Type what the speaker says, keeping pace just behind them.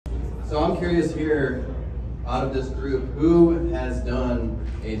So I'm curious here, out of this group, who has done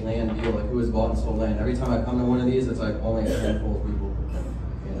a land deal? Like, who has bought and sold land? Every time I come to one of these, it's like only a handful of people.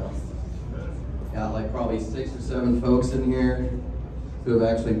 You know, got like probably 6 or 7 folks in here who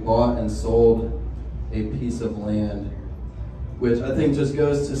have actually bought and sold a piece of land, which I think just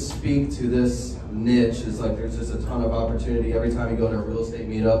goes to speak to this niche. Is like there's just a ton of opportunity. Every time you go to a real estate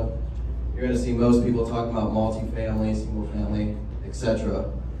meetup, you're going to see most people talking about multifamily, single family,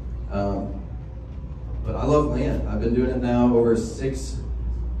 etc. But I love land. I've been doing it now over 6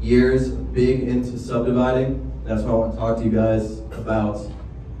 years, big into subdividing. That's what I want to talk to you guys about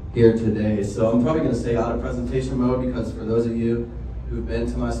here today. So I'm probably going to stay out of presentation mode because for those of you who've been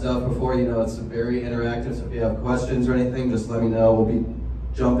to my stuff before, you know it's very interactive. So if you have questions or anything, just let me know. We'll be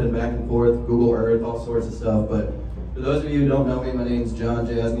jumping back and forth, Google Earth, all sorts of stuff. But for those of you who don't know me, my name's John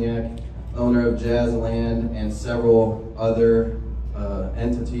Jasniak, owner of Jazz Land and several other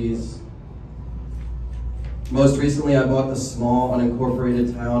entities. Most recently, I bought the small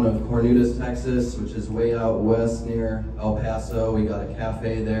unincorporated town of Cornudas, Texas, which is way out west near El Paso. We got a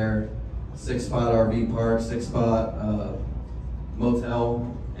cafe there, 6-spot RV park, 6-spot motel,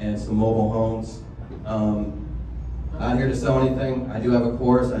 and some mobile homes. Not here to sell anything. I do have a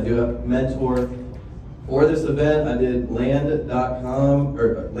course. I do have a mentor. For this event, I did land.com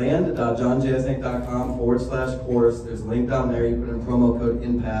or land.johnjasniak.com/course. There's a link down there. You put in promo code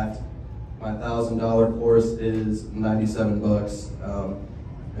IMPACT. My $1,000 course is $97.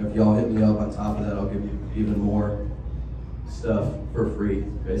 If y'all hit me up on top of that, I'll give you even more stuff for free,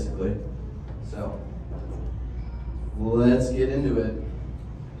 basically. So let's get into it.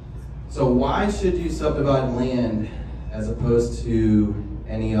 So why should you subdivide land as opposed to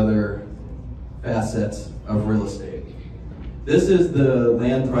any other facet of real estate? This is the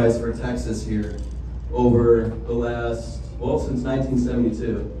land price for Texas here over the last, well, since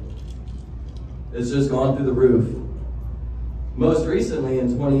 1972. It's just gone through the roof. Most recently in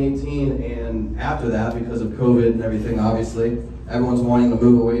 2018 and after that, because of COVID and everything, obviously, everyone's wanting to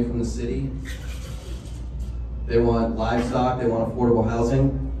move away from the city. They want livestock, they want affordable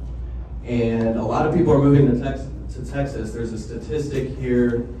housing. And a lot of people are moving to Texas. There's a statistic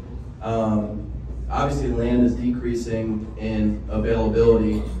here. Obviously, land is decreasing in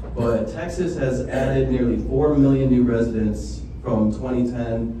availability, but Texas has added nearly 4 million new residents from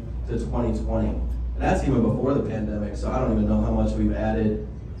 2010 to 2020. And that's even before the pandemic, so I don't even know how much we've added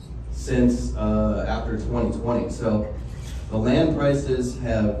since after 2020. So the land prices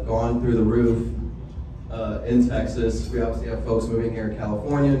have gone through the roof in Texas. We obviously have folks moving here in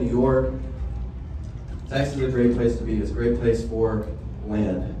California, New York. Texas is a great place to be. It's a great place for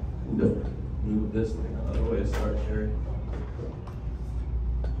land. Move this thing out of the way to start, Sherry.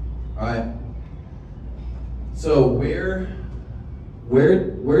 All right. So where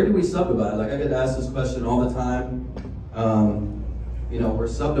do we subdivide? Like I get asked this question all the time. You know, we're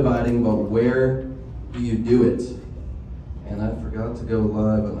subdividing, but where do you do it? And I forgot to go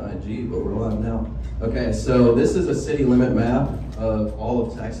live on IG, but we're live now. Okay, so this is a city limit map of all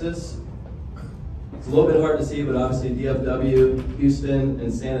of Texas. It's a little bit hard to see, but obviously DFW, Houston,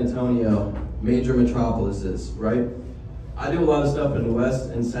 and San Antonio, major metropolises, right? I do a lot of stuff in West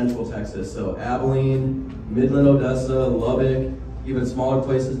and Central Texas, so Abilene, Midland, Odessa, Lubbock, even smaller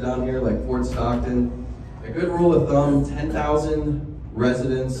places down here like Fort Stockton. A good rule of thumb, 10,000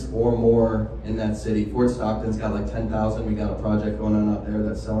 residents or more in that city. Fort Stockton's got like 10,000. We got a project going on out there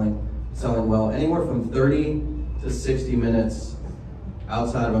that's selling well. Anywhere from 30 to 60 minutes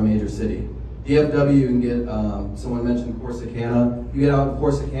outside of a major city. DFW, you can get, someone mentioned Corsicana. You get out in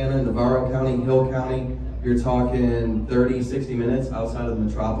Corsicana, Navarro County, Hill County, you're talking 30, 60 minutes outside of the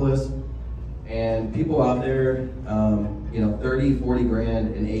metropolis. And people out there, you know, 30, 40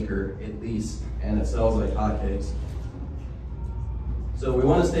 grand an acre at least, and it sells like hotcakes. So we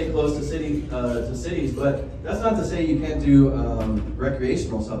want to stay close to cities, but that's not to say you can't do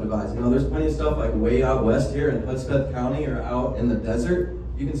recreational subdivides. You know, there's plenty of stuff like way out west here in Hudspeth County or out in the desert.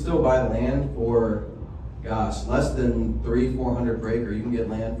 You can still buy land for, gosh, less than 300-400 per acre. You can get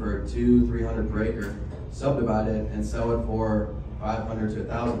land for 200-300 per acre, subdivide it, and sell it for 500 to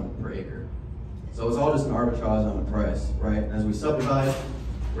 1,000 per acre. So it's all just an arbitrage on the price, right? As we subdivide,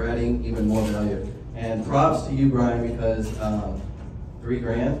 we're adding even more value. And props to you, Brian, because 3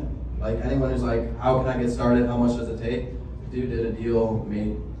 grand. Like anyone who's like, how can I get started? How much does it take? Dude did a deal,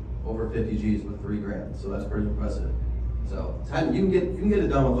 made over 50 G's with 3 grand. So that's pretty impressive. So you can get it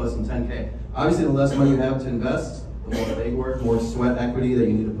done with less than 10K. Obviously, the less money you have to invest, the more legwork, more sweat equity that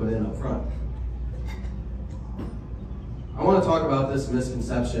you need to put in up front. I want to talk about this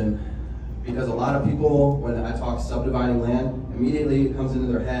misconception because a lot of people, when I talk subdividing land, immediately it comes into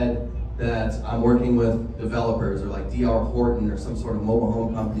their head, that I'm working with developers or like D.R. Horton or some sort of mobile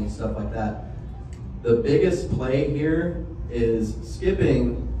home company, stuff like that. The biggest play here is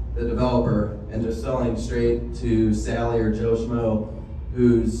skipping the developer and just selling straight to Sally or Joe Schmo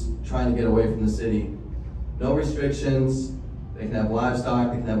who's trying to get away from the city. No restrictions, they can have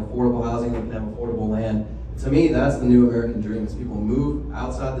livestock, they can have affordable housing, they can have affordable land. To me, that's the new American dream, is people move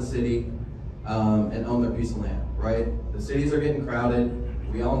outside the city and own their piece of land, right? The cities are getting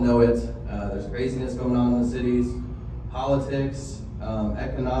crowded, we all know it. There's craziness going on in the cities, politics,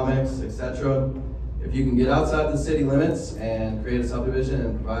 economics, etc. If you can get outside the city limits and create a subdivision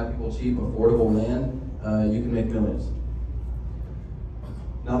and provide people cheap, affordable land, you can make millions.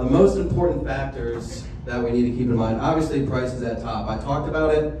 Now, the most important factors that we need to keep in mind, obviously price is at top. I talked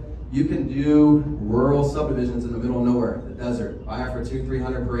about it. You can do rural subdivisions in the middle of nowhere, the desert. Buy it for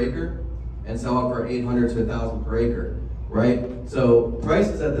 $200-300 per acre and sell it for $800 to $1,000 per acre, right? So price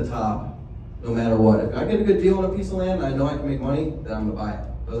is at the top no matter what. If I get a good deal on a piece of land, I know I can make money, then I'm gonna buy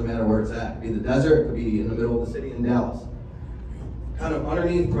it. Doesn't matter where it's at. It could be the desert, it could be in the middle of the city in Dallas. Kind of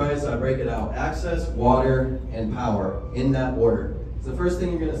underneath price, I break it out. Access, water, and power in that order. It's the first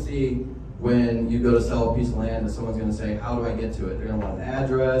thing you're gonna see when you go to sell a piece of land, and someone's gonna say, how do I get to it? They're gonna want an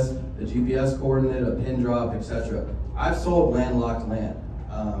address, the GPS coordinate, a pin drop, etc. I've sold landlocked land.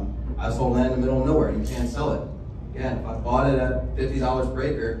 I've sold land in the middle of nowhere. You can't sell it. Again, if I bought it at $50 per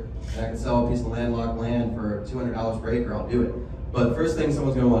acre, and I can sell a piece of landlocked land for $200 per acre, I'll do it. But the first thing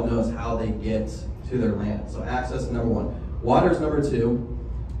someone's gonna want to know is how they get to their land. So access is number one. Water is number two.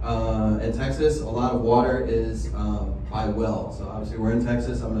 In Texas, a lot of water is by well. So obviously we're in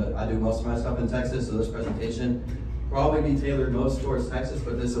Texas. I do most of my stuff in Texas, so this presentation probably be tailored most towards Texas,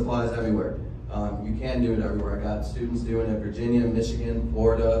 but this applies everywhere. You can do it everywhere. I got students doing it in Virginia, Michigan,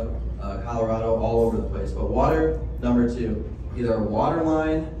 Florida, Colorado, all over the place. But water, number two. Either a water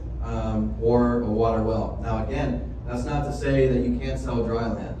line or a water well. Now again, that's not to say that you can't sell dry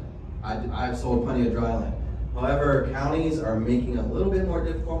land. I've sold plenty of dry land. However, counties are making it a little bit more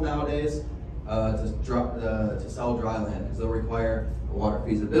difficult nowadays to sell dry land, because they'll require a water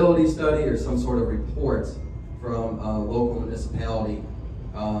feasibility study or some sort of report from a local municipality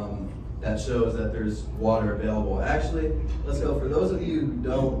that shows that there's water available. Actually, let's go, for those of you who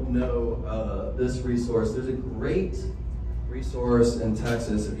don't know this resource, there's a great resource in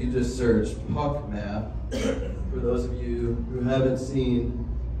Texas. If you just search Puck Map, for those of you who haven't seen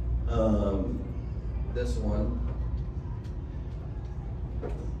this one.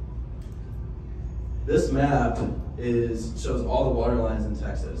 This map shows all the water lines in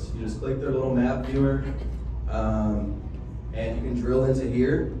Texas. You just click their little map viewer, and you can drill into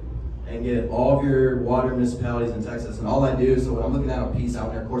here and get all of your water municipalities in Texas. And all I do, so when I'm looking at a piece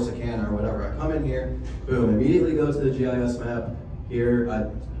out near Corsicana or whatever, I come in here, boom, immediately go to the GIS map here. I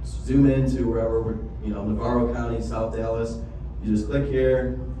zoom into wherever we're, Navarro County, South Dallas. You just click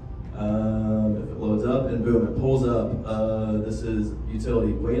here. If it loads up, and boom, it pulls up. This is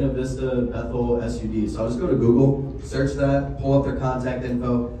utility, Buena Vista, Bethel, SUD. So I'll just go to Google, search that, pull up their contact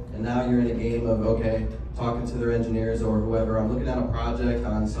info, and now you're in a game of, okay, talking to their engineers or whoever. I'm looking at a project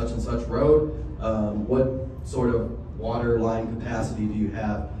on such and such road. What sort of water line capacity do you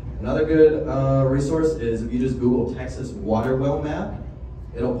have? Another good resource is if you just Google Texas water well map,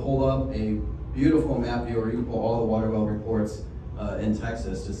 it'll pull up a beautiful map viewer. You can pull all the water well reports in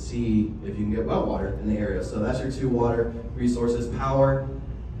Texas to see if you can get well water in the area. So that's your two water resources. Power,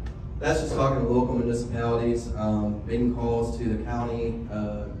 that's just talking to local municipalities, making calls to the county.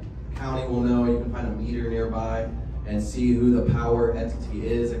 County will know, you can find a meter nearby and see who the power entity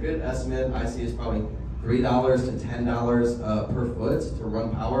is. A good estimate I see is probably $3 to $10 per foot to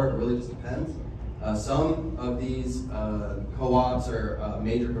run power. It really just depends. Some of these co-ops or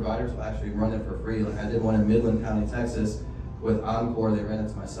major providers will actually run it for free. Like I did one in Midland County, Texas, with Encore. They ran it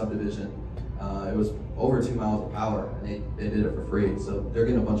to my subdivision. It was over 2 miles of power, and they did it for free. So they're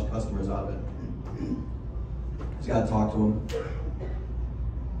getting a bunch of customers out of it. Just gotta talk to them.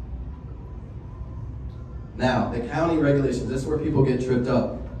 Now, the county regulations, this is where people get tripped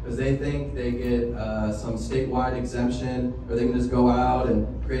up, because they think they get some statewide exemption, or they can just go out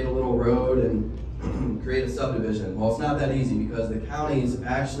and create a little road and create a subdivision. Well, it's not that easy, because the counties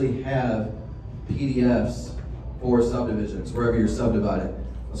actually have PDFs for subdivisions, wherever you're subdividing.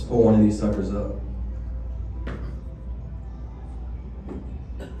 Let's pull one of these suckers up.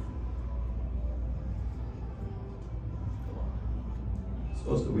 It's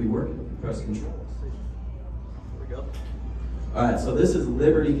supposed to be working if you press control. There we go. All right, so this is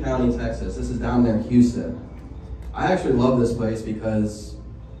Liberty County, Texas. This is down there in Houston. I actually love this place because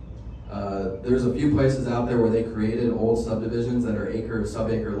There's a few places out there where they created old subdivisions that are acre or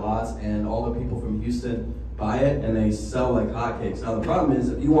sub-acre lots, and all the people from Houston buy it and they sell like hotcakes. Now the problem is,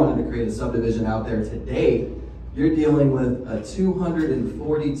 if you wanted to create a subdivision out there today, you're dealing with a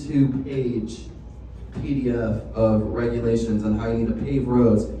 242-page PDF of regulations on how you need to pave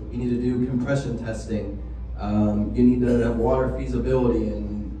roads. You need to do compression testing. You need to have water feasibility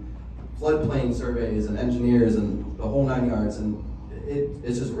and floodplain surveys and engineers and the whole 9 yards. And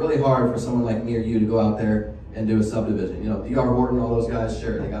it's just really hard for someone like me or you to go out there and do a subdivision. You know, D.R. Horton, all those guys,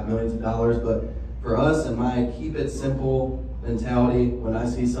 sure, they got millions of dollars, but for us and my keep it simple mentality, when I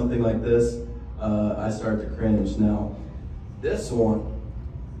see something like this, I start to cringe. Now, this one,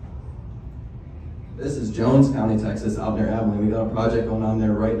 this is Jones County, Texas, out near Abilene. We got a project going on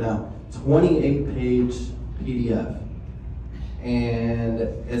there right now. 28-page PDF. And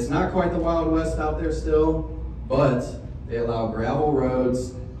it's not quite the Wild West out there still, but they allow gravel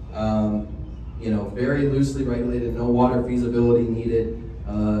roads, you know, very loosely regulated, no water feasibility needed.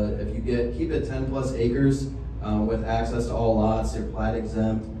 If you keep it 10 plus acres with access to all lots, you're plat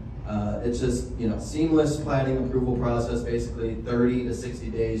exempt. It's just, you know, seamless platting approval process, basically 30 to 60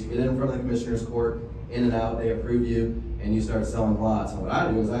 days. You get in front of the commissioner's court, in and out, they approve you, and you start selling lots. And what I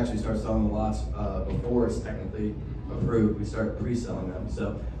do is I actually start selling the lots before it's technically approved. We start pre-selling them.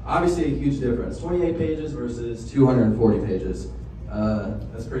 So obviously a huge difference. 28 pages versus 240 pages.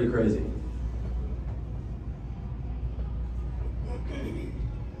 That's pretty crazy.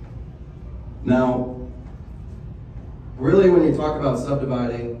 Now, really when you talk about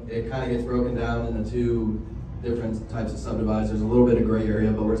subdividing, it kind of gets broken down into two different types of subdivides. There's a little bit of gray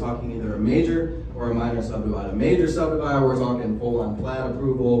area, but we're talking either a major or a minor subdivide. A major subdivide, we're talking full-on plat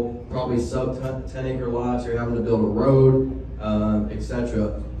approval, probably sub 10 acre lots, you're having to build a road,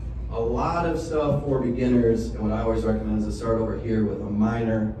 etc. A lot of stuff for beginners, and what I always recommend is to start over here with a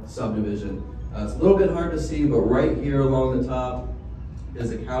minor subdivision. It's a little bit hard to see, but right here along the top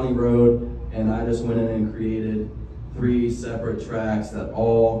is a county road, and I just went in and created 3 separate tracks that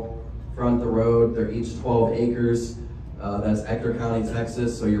all front the road. They're each 12 acres. That's Ector County,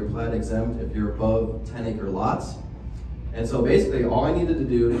 Texas, so you're plat exempt if you're above 10 acre lots. And so basically all I needed to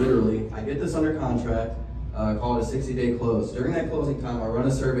do, literally, I get this under contract, call it a 60-day close. During that closing time, I run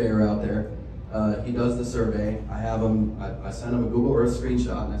a surveyor out there. He does the survey. I have him, I send him a Google Earth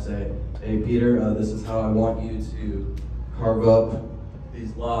screenshot and I say, hey Peter, this is how I want you to carve up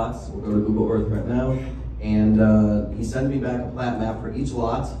these lots. We'll go to Google Earth right now. And he sends me back a plat map for each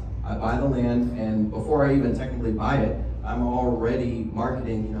lot. I buy the land, and before I even technically buy it, I'm already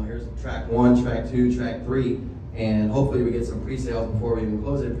marketing, you know, here's track 1, track 2, track 3, and hopefully we get some pre-sales before we even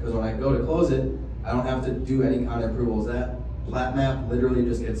close it, because when I go to close it, I don't have to do any kind of approvals. That plat map literally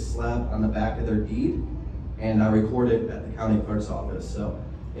just gets slapped on the back of their deed, and I record it at the county clerk's office. So,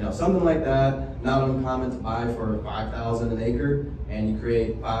 you know, something like that, not uncommon to buy for $5,000 an acre, and you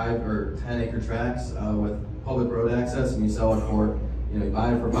create 5 or 10 acre tracts with public road access, and you sell it for, you know, you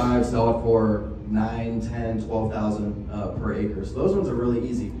buy it for 5, sell it for 9, 10, 12,000 per acre. So those ones are really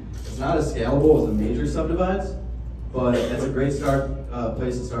easy. It's not as scalable as the major subdivides, but it's a great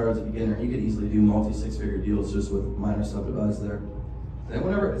place to start as a beginner. You could easily do multi-6-figure deals just with minor subdivides there.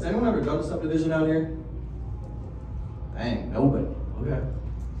 Has anyone ever done a subdivision out here? Dang, nobody. Okay.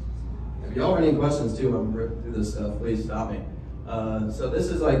 If y'all have any questions too, I'm ripping through this stuff, please stop me. So this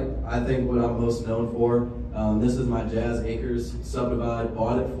is like, I think what I'm most known for. This is my Jazz Acres subdivide,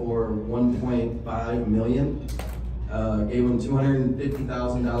 bought it for $1.5 million. Gave them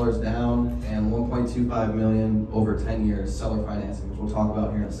 $250,000 down and $1.25 million over 10 years, seller financing, which we'll talk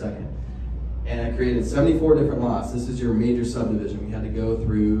about here in a second. And I created 74 different lots. This is your major subdivision. We had to go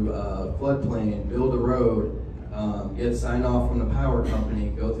through floodplain, build a road, get sign off from the power company,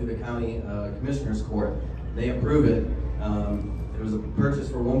 go through the county commissioner's court. They approve it. It was a purchase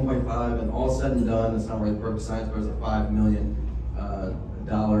for 1.5, and all said and done, it's not really perfect science, but it was a $5 million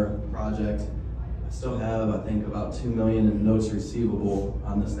project. I still have, I think, about $2 million in notes receivable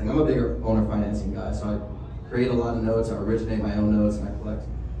on this thing. I'm a bigger owner financing guy, so I create a lot of notes, I originate my own notes, and I collect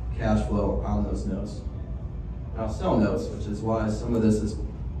cash flow on those notes. And I'll sell notes, which is why some of this is,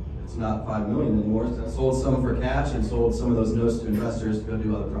 it's not $5 million anymore. I sold some for cash and sold some of those notes to investors to go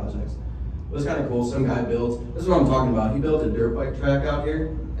do other projects. It was kind of cool. Some guy built, this is what I'm talking about. He built a dirt bike track out here.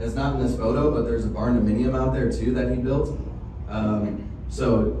 And it's not in this photo, but there's a barndominium out there too that he built.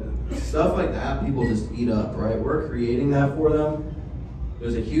 So stuff like that, people just eat up, right? We're creating that for them.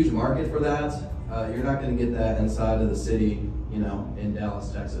 There's a huge market for that. You're not going to get that inside of the city, you know, in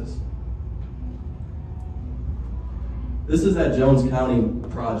Dallas, Texas. This is that Jones County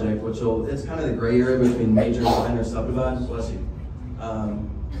project, which it's kind of the gray area between major and minor subdivisions. Bless you.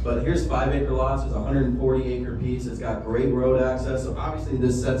 But here's 5-acre lots. It's a 140-acre piece. It's got great road access. So obviously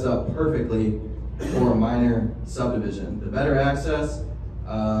this sets up perfectly for a minor subdivision. The better access,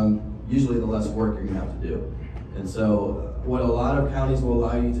 usually the less work you're gonna have to do. And so what a lot of counties will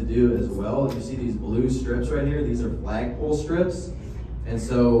allow you to do as well, you see these blue strips right here, these are flagpole strips. And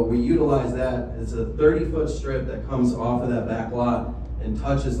so we utilize that. It's a 30-foot strip that comes off of that back lot and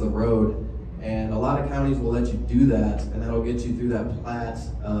touches the road. And a lot of counties will let you do that, and that'll get you through that plat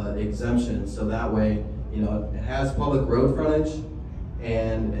exemption. So that way, you know, it has public road frontage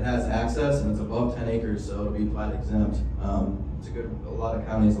and it has access, and it's above 10 acres, so it'll be plat exempt. It's a good, a lot of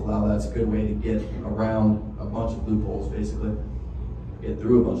counties allow that. It's a good way to get around a bunch of loopholes, basically. Get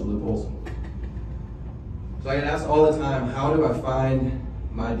through a bunch of loopholes. So I get asked all the time, how do I find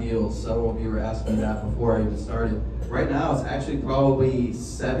my deals? Several of you were asking me that before I even started. Right now, it's actually probably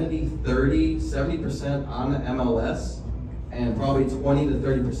 70-30, 70% on the MLS, and probably 20 to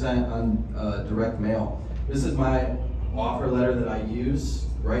 30% on direct mail. This is my offer letter that I use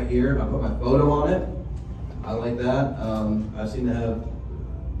right here. I put my photo on it. I like that. I've seen to have,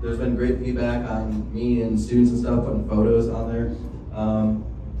 there's been great feedback on me and students and stuff putting photos on their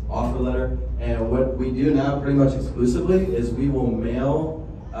offer letter. And what we do now pretty much exclusively is we will mail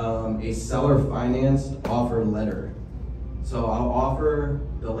a seller financed offer letter. So I'll offer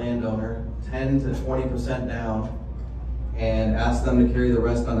the landowner 10 to 20% down and ask them to carry the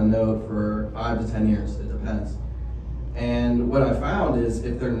rest on a note for 5 to 10 years, it depends. And what I found is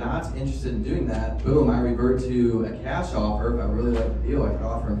if they're not interested in doing that, boom, I revert to a cash offer. If I really like the deal, I can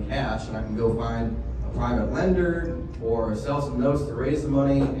offer them cash and I can go find a private lender or sell some notes to raise the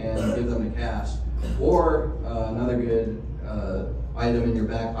money and give them the cash. Or another good item in your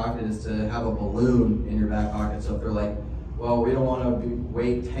back pocket is to have a balloon in your back pocket. So if they're like, well, we don't want to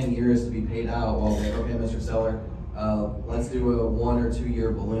wait 10 years to be paid out, well, okay, Mr. Seller, let's do a 1 or 2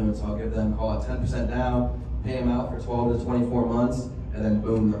 year balloon. So I'll give them, call it 10% down, pay them out for 12 to 24 months, and then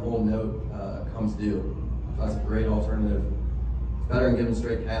boom, the whole note comes due. So that's a great alternative. It's better than giving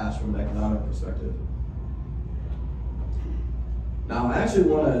straight cash from an economic perspective. Now, I actually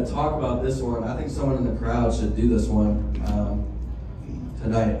want to talk about this one. I think someone in the crowd should do this one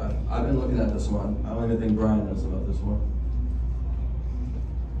tonight. I've been looking at this one. I don't even think Brian knows about this one.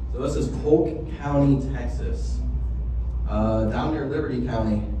 So this is Polk County, Texas. Down near Liberty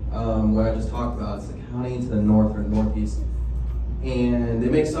County, where I just talked about. It's the county to the north or northeast. And they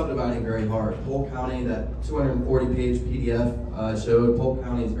make subdividing very hard. Polk County, that 240-page PDF showed, Polk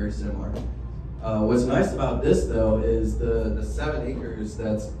County is very similar. What's nice about this, though, is the 7 acres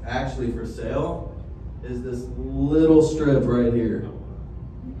that's actually for sale is this little strip right here.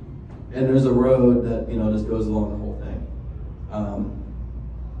 And there's a road that, you know, just goes along the whole thing.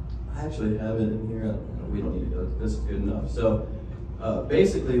 I actually have it in here. We don't need to go. This is good enough. So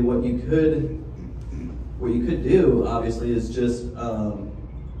basically, what you could do, obviously, is just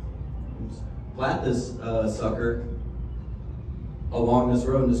plat this sucker along this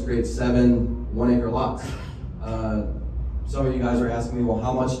road and just create 7 1-acre lots. Some of you guys are asking me, well,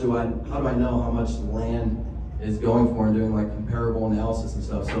 how do I know how much land is going for, and doing like comparable analysis and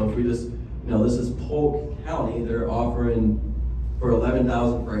stuff. So if we just, you know, this is Polk County, they're offering for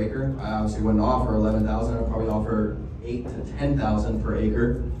 $11,000 per acre. I obviously wouldn't offer $11,000. I'd probably offer $8,000 to $10,000 per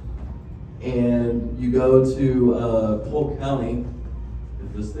acre. And you go to Polk County,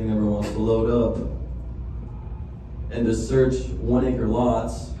 if this thing ever wants to load up, and just search 1-acre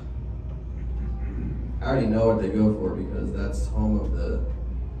lots. I already know what they go for because that's home of the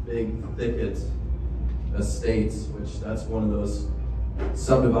big thicket estates, which that's one of those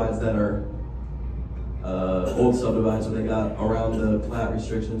subdivides that are old subdivides that they got around the plat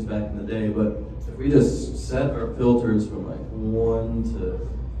restrictions back in the day. But if we just set our filters from like 1 to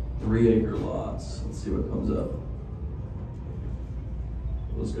 3-acre lots, let's see what comes up.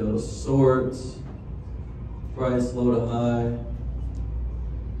 Let's go to sort, price low to high.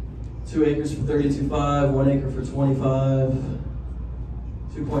 2 acres for $32,500, 1 acre for $25,000,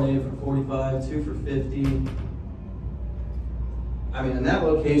 2.8 for $45,000, 2 for $50,000. I mean, in that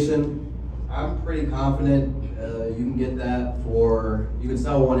location, I'm pretty confident you can get that for, you can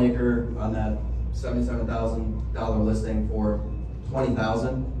sell 1 acre on that $77,000 listing for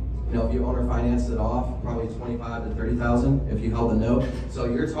 $20,000. You know, if you owner finance it off, probably $25,000 to $30,000 if you held a note. So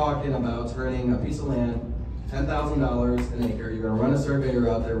you're talking about turning a piece of land, $10,000 an acre. You're gonna run a surveyor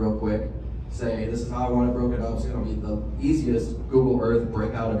out there real quick, say, this is how I want it broken up. It's gonna be the easiest Google Earth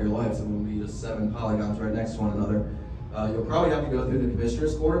breakout of your life. It's gonna be just 7 polygons right next to one another. You'll probably have to go through the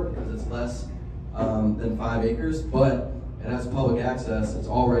commissioner's court because it's less than 5 acres, but it has public access. It's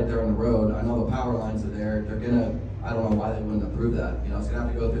all right there on the road. I know the power lines are there. They're gonna I don't know why they wouldn't approve that. You know, it's gonna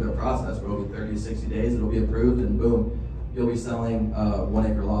have to go through their process, but it'll be 30 to 60 days, it'll be approved, and boom, you'll be selling 1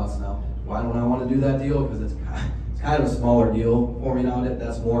 acre lots. Now, why don't I want to do that deal? Because it's kind of a smaller deal for me now.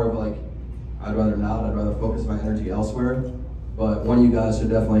 That's more of like, I'd rather not, I'd rather focus my energy elsewhere. But one of you guys should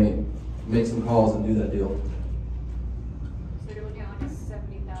definitely make some calls and do that deal. So you're looking at like a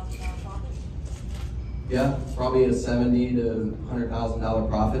 $70,000 profit? Yeah, probably a $70,000 to $100,000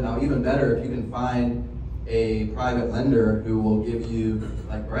 profit. Now, even better if you can find a private lender who will give you,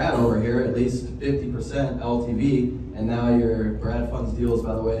 like Brad over here, at least 50% LTV, and now your Brad funds deals,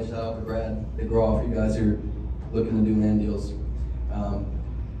 by the way, shout out to Brad, they grow off you guys who are looking to do land deals.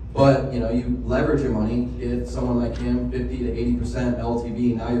 But you know, you leverage your money, get someone like him 50 to 80%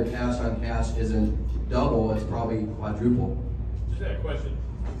 LTV, now your cash on cash isn't double, it's probably quadruple. Just a question,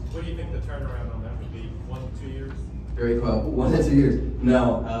 what do you think the turnaround on that would be, 1 to 2 years? Great question. 1 to 2 years.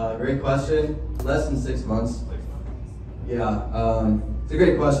 No, great question. Less than 6 months. 6 months. Yeah, it's a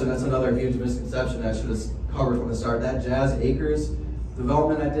great question. That's another huge misconception I should have covered from the start. That Jazz Acres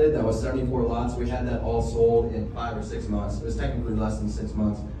development I did, that was 74 lots. We had that all sold in 5 or 6 months. It was technically less than 6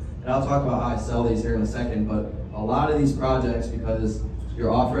 months. And I'll talk about how I sell these here in a second, but a lot of these projects, because you're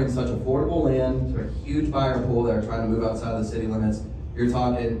offering such affordable land to a huge buyer pool that are trying to move outside the city limits, you're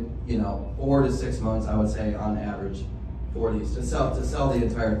talking, you know, 4 to 6 months, I would say, on average for these to sell the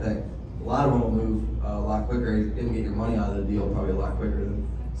entire thing. A lot of them will move a lot quicker. You're going to get your money out of the deal probably a lot quicker than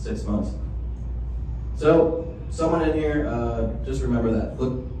 6 months. So, someone in here, just remember that.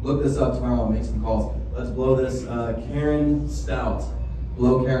 Look this up tomorrow and make some calls. Let's blow this Karen Stout.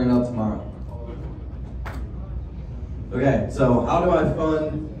 Blow Karen up tomorrow. Okay, so how do I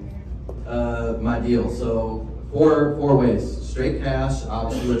fund my deal? So, four ways. Straight cash,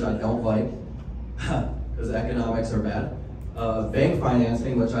 obviously, which I don't like, because economics are bad. Bank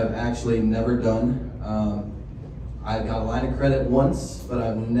financing, which I've actually never done. I got a line of credit once, but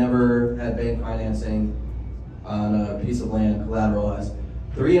I've never had bank financing on a piece of land collateralized.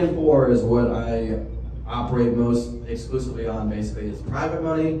 3 and 4 is what I operate most exclusively on, basically. It's private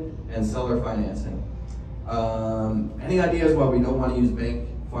money and seller financing. Any ideas why we don't want to use bank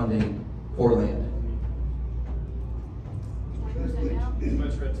funding for land? 20% down? Too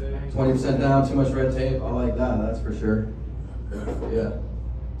much red tape. 20% down, too much red tape. I like that, that's for sure. Yeah,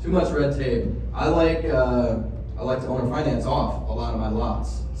 too much red tape. I like to owner finance off a lot of my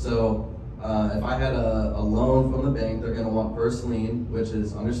lots. So if I had a loan from the bank, they're going to want first lien, which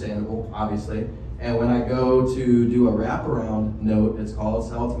is understandable, obviously. And when I go to do a wraparound note, it's called,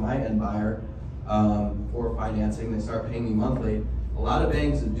 sell it to my end buyer for financing, they start paying me monthly. A lot of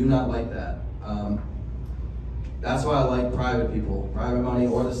banks do not like that. That's why I like private people, private money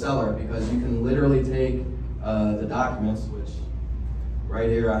or the seller, because you can literally take the documents, which right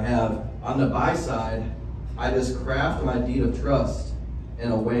here I have. On the buy side, I just craft my deed of trust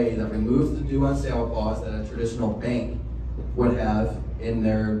in a way that removes the due on sale clause that a traditional bank would have in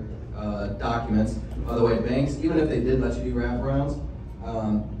their documents. By the way, banks, even if they did let you do wraparounds,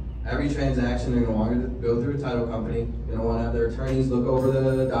 every transaction they're going to want to go through a title company. They're going to want to have their attorneys look over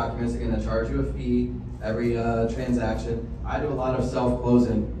the documents. They're going to charge you a fee every transaction. I do a lot of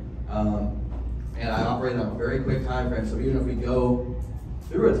self-closing, and I operate on a very quick time frame. So even if we go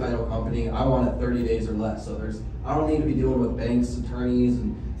through a title company, I want it 30 days or less. So I don't need to be dealing with banks, attorneys,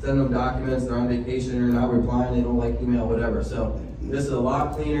 and sending them documents. They're on vacation or not replying. They don't like email, whatever. So this is a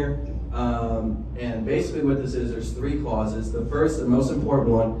lot cleaner. And basically what this is, there's 3 clauses. The first and most important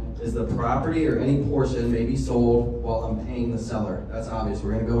one is the property or any portion may be sold while I'm paying the seller. That's obvious.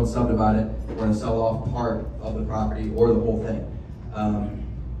 We're going to go and subdivide it. We're going to sell off part of the property or the whole thing.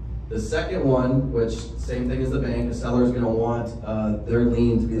 The second one, which same thing as the bank, the seller is going to want their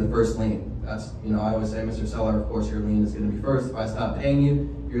lien to be the first lien. That's, you know, I always say, Mr. Seller, of course your lien is going to be first. If I stop paying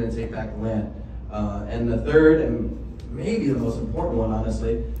you, you're going to take back the land. And the third, and maybe the most important one,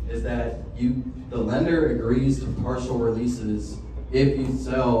 honestly, is that the lender agrees to partial releases if you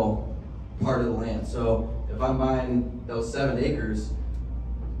sell part of the land. So if I'm buying those 7 acres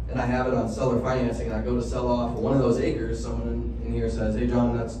and I have it on seller financing and I go to sell off one of those acres, someone in here says, hey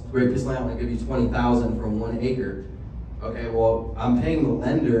John, that's a great piece of land, I'm gonna give you $20,000 for 1 acre. Okay, well, I'm paying the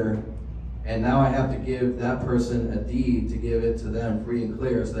lender and now I have to give that person a deed to give it to them free and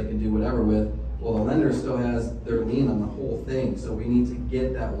clear so they can do whatever with. Well, the lender still has their lien on the whole thing, so we need to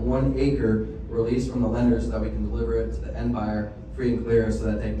get that 1 acre released from the lender so that we can deliver it to the end buyer free and clear so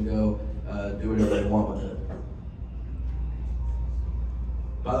that they can go do whatever they want with it.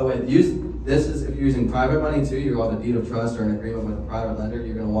 By the way, this is if you're using private money too, you're on a deed of trust or an agreement with a private lender,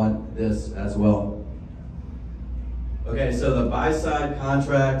 you're going to want this as well. Okay, so the buy side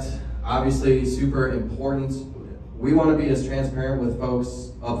contract, obviously super important. we want to be as transparent with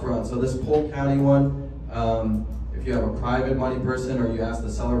folks up front. So this Polk County one, if you have a private money person or you ask the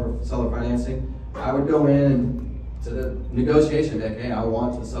seller financing, I would go in to the negotiation deck, hey, I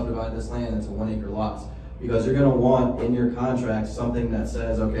want to subdivide this land into 1 acre lots. Because you're going to want in your contract something that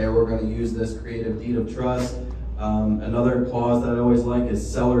says, okay, we're going to use this creative deed of trust. Another clause that I always like is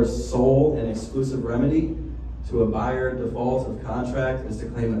seller's sole and exclusive remedy to a buyer default of contract is to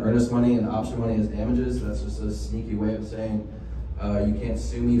claim the earnest money and option money as damages. That's just a sneaky way of saying you can't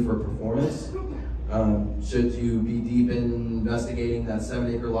sue me for performance. Should you be deep in investigating that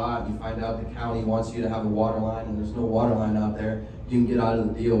 7 acre lot, you find out the county wants you to have a water line and there's no water line out there, you can get out of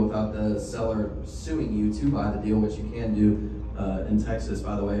the deal without the seller suing you to buy the deal, which you can do in Texas,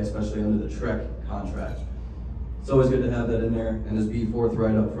 by the way, especially under the TREC contract. It's always good to have that in there and just be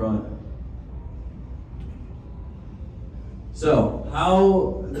forthright up front. So,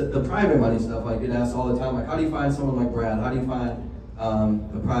 how, the private money stuff, I get asked all the time, like how do you find someone like Brad? How do you find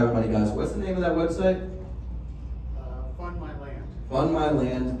the private money guys? What's the name of that website? Fund My Land.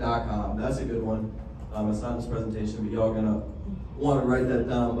 Fundmyland.com. That's a good one. It's not in this presentation, but y'all are gonna want to write that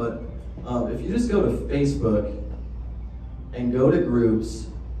down. But if you just go to Facebook and go to groups,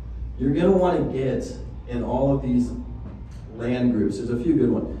 you're gonna want to get in all of these land groups. There's a few good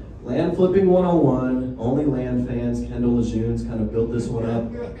ones. Land Flipping 101, Only Land Fans, Kendall Lejeunes kind of built this one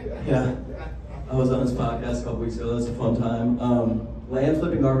up. Yeah, I was on his podcast a couple weeks ago. That's a fun time. Land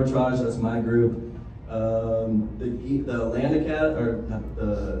Flipping Arbitrage, that's my group. The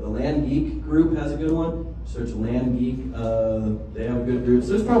Land Geek group has a good one. Search Land Geek. They have a good group. So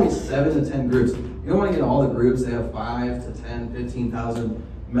there's probably 7 to 10 groups. You don't want to get all the groups. They have 5 to 10, 15,000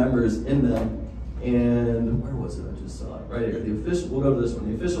 members in them. And where was it? I just saw it right here. The official. We'll go to this one.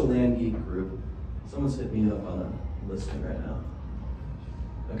 The official Land Geek group. Someone's hit me up on a listing right now.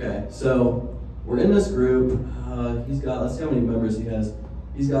 Okay, so we're in this group. He's got. Let's see how many members he has.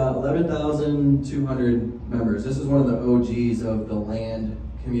 He's got 11,200 members. This is one of the OGs of the land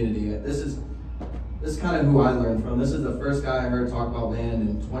community. This is kind of who I learned from. This is the first guy I heard talk about land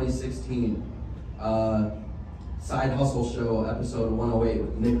in 2016. Side Hustle Show, episode 108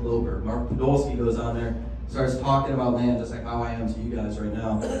 with Nick Loper. Mark Podolsky goes on there, starts talking about land just like how I am to you guys right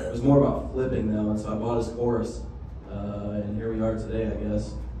now. It was more about flipping though, and so I bought his course, and here we are today, I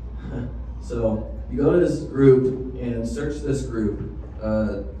guess. So you go to this group and search this group,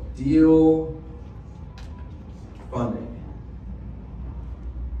 deal funding.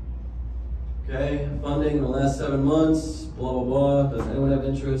 Okay, funding in the last 7 months, blah, blah, blah. Does anyone have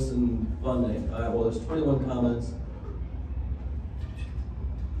interest in funding? All right, well, there's 21 comments.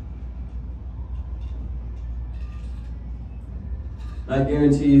 I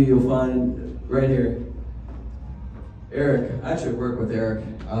guarantee you'll find right here, Eric. I actually work with Eric.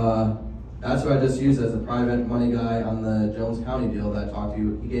 That's who I just used as a private money guy on the Jones County deal that I talked to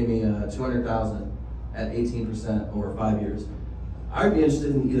you. He gave me $200,000 at 18% over 5 years. I'd be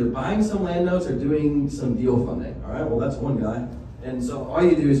interested in either buying some land notes or doing some deal funding. All right, well, that's one guy. And so all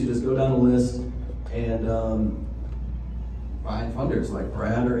you do is you just go down the list and find funders like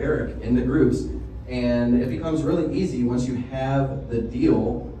Brad or Eric in the groups. And it becomes really easy once you have the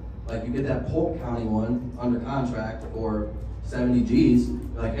deal, like you get that Polk County one under contract for 70 G's.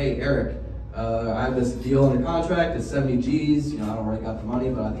 You're like, hey, Eric, I have this deal under contract, it's 70 G's. You know, I don't really got the money,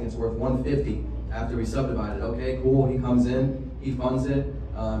 but I think it's worth 150 after we subdivide it. Okay, cool, he comes in, he funds it.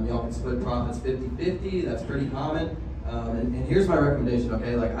 Y'all can split profits 50-50, that's pretty common. And here's my recommendation,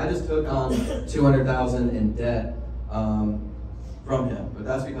 okay? Like I just took on $200,000 in debt from him, but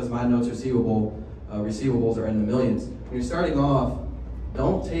that's because my notes receivables are in the millions. When you're starting off,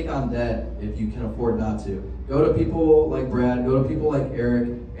 don't take on debt if you can afford not to. Go to people like Brad, go to people like Eric,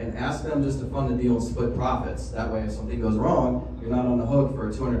 and ask them just to fund the deal and split profits. That way, if something goes wrong, you're not on the hook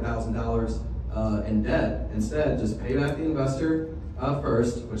for $200,000 in debt. Instead, just pay back the investor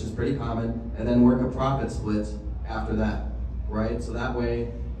first, which is pretty common, and then work a profit split after that, right? So that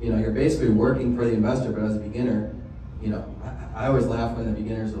way, you know, you're basically working for the investor, but as a beginner, you know, I always laugh when the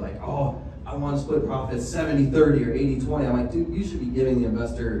beginners are like, oh, I want to split profits 70-30 or 80-20. I'm like, dude, you should be giving the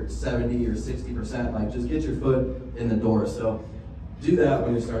investor 70 or 60%. Like, just get your foot in the door. So do that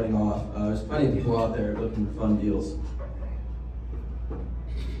when you're starting off. There's plenty of people out there looking to fund deals.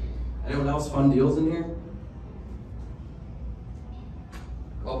 Anyone else fund deals in here?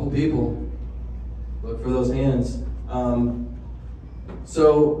 Couple people. Look for those hands.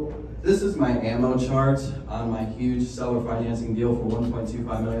 So this is my ammo chart on my huge seller financing deal for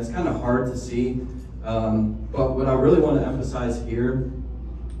 $1.25 million. It's kind of hard to see, but what I really want to emphasize here,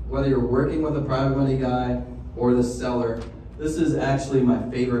 whether you're working with a private money guy or the seller, this is actually my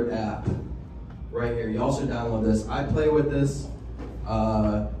favorite app right here. You all should download this. I play with this.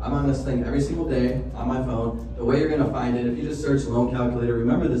 I'm on this thing every single day on my phone. The way you're gonna find it, if you just search loan calculator,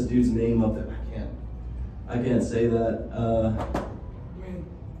 remember this dude's name up there. I can't say that.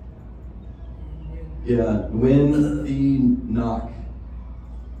 Yeah, Win the Knock.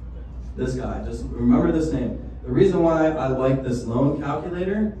 This guy, just remember this name. The reason why I like this loan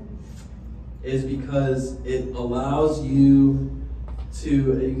calculator is because it allows you to,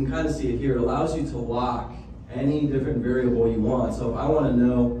 you can kind of see it here, it allows you to lock any different variable you want. So if I want to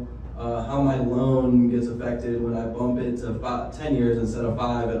know how my loan gets affected when I bump it to 10 years instead of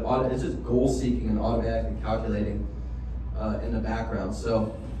 5, it's just goal seeking and automatically calculating in the background.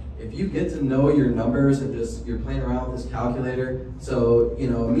 So if you get to know your numbers and just, you're playing around with this calculator, so, you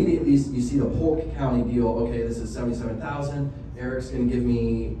know, immediately you see the Polk County deal, okay, this is 77,000, Eric's gonna give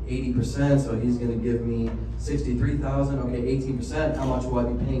me 80%, so he's gonna give me 63,000, okay, 18%, how much will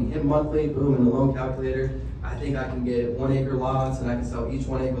I be paying him monthly? Boom, in the loan calculator, I think I can get 1 acre lots and I can sell each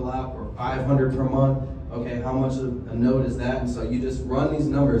 1 acre lot for 500 per month, okay, how much of a note is that? And so you just run these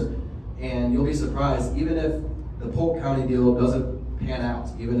numbers and you'll be surprised, even if the Polk County deal doesn't pan out,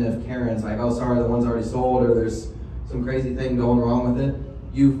 even if Karen's like, oh sorry, the one's already sold, or there's some crazy thing going wrong with it,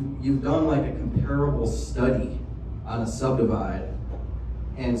 you've done like a comparable study on a subdivide,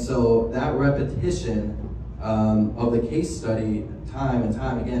 and so that repetition of the case study time and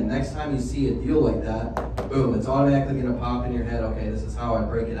time again, next time you see a deal like that, boom, it's automatically going to pop in your head, okay, this is how I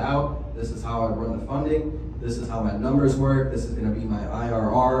break it out, this is how I run the funding, this is how my numbers work, this is going to be my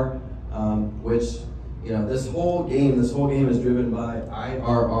IRR, which, you know, this whole game is driven by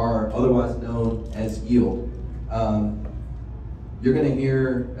IRR, otherwise known as yield. You're going to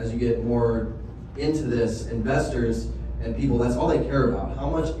hear, as you get more into this, investors and people, that's all they care about. How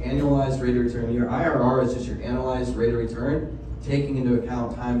much annualized rate of return? Your IRR is just your annualized rate of return, taking into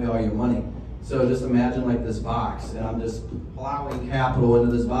account time value of money. So just imagine like this box, and I'm just plowing capital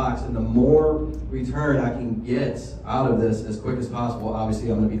into this box, and the more return I can get out of this as quick as possible,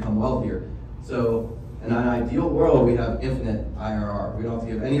 obviously I'm going to become wealthier. So in an ideal world, we have infinite IRR. We don't have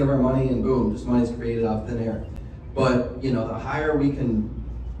to give any of our money, and boom, just money's created out of thin air. But, you know, the higher we can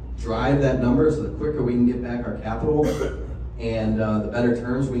drive that number, so the quicker we can get back our capital, and the better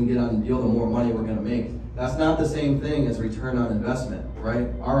terms we can get on the deal, the more money we're going to make. That's not the same thing as return on investment,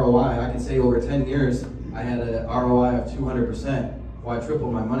 right? ROI, I can say over 10 years, I had an ROI of 200%. Well, I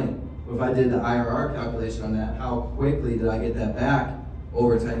tripled my money. If I did the IRR calculation on that, how quickly did I get that back?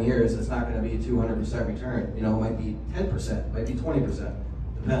 Over 10 years, it's not going to be 200% return. You know, it might be 10%, it might be 20%,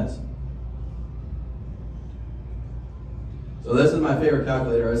 depends. So this is my favorite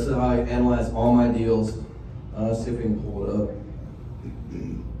calculator. This is how I analyze all my deals. Let's see if we can pull it up.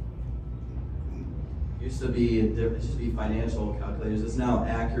 Used to be financial calculators. It's now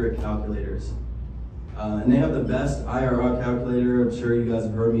accurate calculators. And they have the best IRR calculator. I'm sure you guys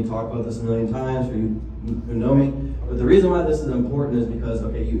have heard me talk about this a million times, for you who know me. But the reason why this is important is because,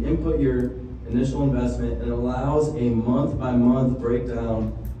 okay, you input your initial investment, and it allows a month-by-month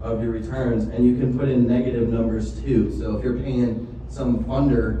breakdown of your returns, and you can put in negative numbers too. So if you're paying some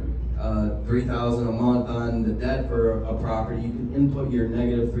funder $3,000 a month on the debt for a property, you can input your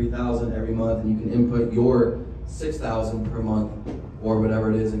negative $3,000 every month, and you can input your $6,000 per month, or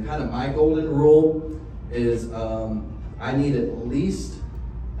whatever it is. And kind of my golden rule is I need at least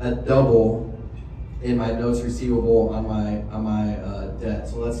a double in my notes receivable on my debt.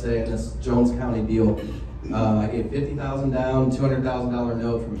 So let's say in this Jones County deal, I gave $50,000 down, $200,000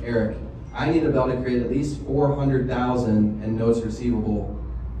 note from Eric. I need to be able to create at least $400,000 in notes receivable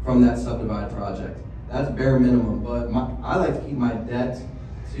from that subdivide project. That's bare minimum, but I like to keep my debt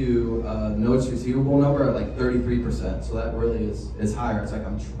to notes receivable number at like 33%. So that really is higher. It's like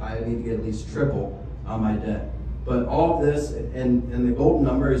I need to get at least triple on my debt. But all of this, and the golden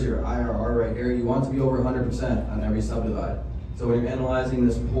number is your IRR right here. You want to be over 100% on every subdivide. So when you're analyzing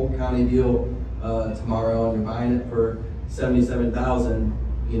this Polk County deal tomorrow, and you're buying it for $77,000,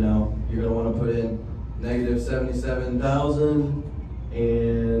 you know, you're gonna want to put in negative $77,000,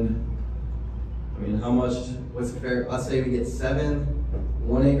 and I mean, how much? What's fair? Let's say we get 7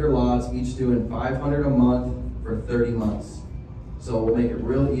 1-acre lots, each doing $500 a month for 30 months. So we'll make it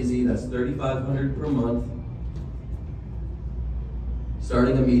real easy. That's $3,500 per month.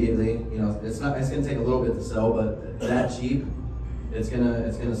 Starting immediately, you know, it's gonna take a little bit to sell, but that cheap, it's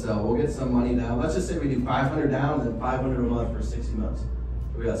gonna sell. We'll get some money down. Let's just say we do 500 down and then 500 a month for 60 months.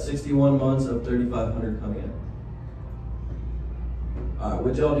 We got 61 months of 3,500 coming in. All right,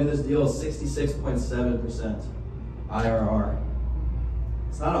 would y'all do this deal? 66.7% IRR.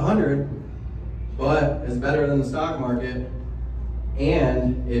 It's not 100, but it's better than the stock market.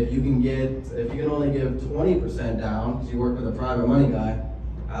 And if you can only give 20% down, because you work with a private money guy,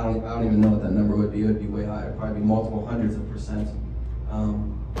 I don't even know what that number would be. It would be way higher. It'd probably be multiple hundreds of percent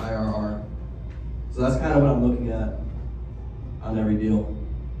IRR. So that's kind of what I'm looking at on every deal.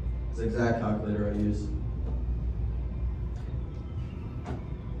 It's the exact calculator I use.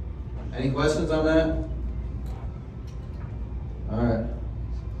 Any questions on that? All right.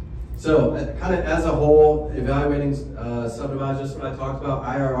 So, kind of as a whole, evaluating subdivision, just what I talked about,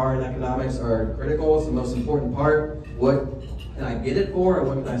 IRR and economics are critical. It's the most important part. What can I get it for, or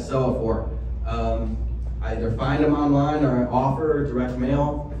what can I sell it for? I either find them online, or I offer, or direct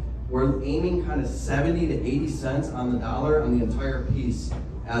mail. We're aiming kind of 70 to 80 cents on the dollar on the entire piece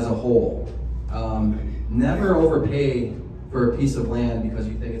as a whole. Never overpay for a piece of land because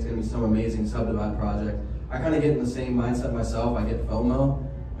you think it's going to be some amazing subdivide project. I kind of get in the same mindset myself. I get FOMO.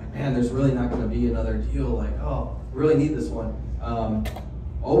 Like, man, there's really not going to be another deal. Like, oh, really need this one.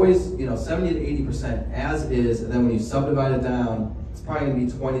 Always, 70 to 80% as is, and then when you subdivide it down, it's probably going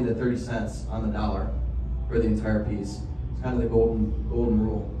to be 20 to 30 cents on the dollar for the entire piece. It's kind of the golden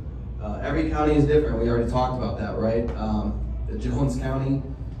rule. Every county is different. We already talked about that, right? The Jones County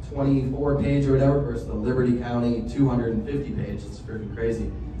 24 page or whatever versus the Liberty County 250 page. It's freaking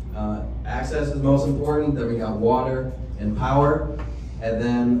crazy. Access is most important. Then we got water and power, and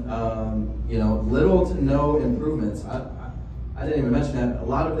then little to no improvements. I didn't even mention that. A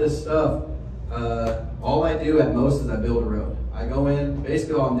lot of this stuff, all I do at most is I build a road. I go in,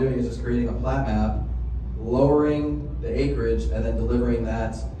 basically all I'm doing is just creating a plat map, lowering the acreage, and then delivering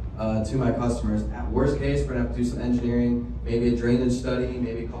that to my customers. At worst case, we're gonna have to do some engineering, maybe a drainage study,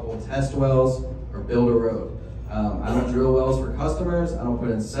 maybe a couple of test wells, or build a road. I don't drill wells for customers. I don't put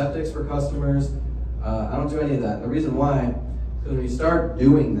in septics for customers. I don't do any of that. And the reason why, because when you start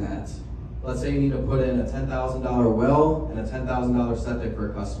doing that, let's say you need to put in a $10,000 well and a $10,000 septic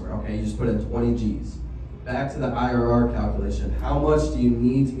for a customer. Okay, you just put in 20 G's. Back to the IRR calculation. How much do you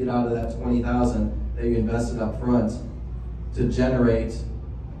need to get out of that 20,000 that you invested up front to generate?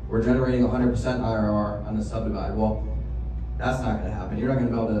 We're generating 100% IRR on the subdivide. Well, that's not going to happen. You're not going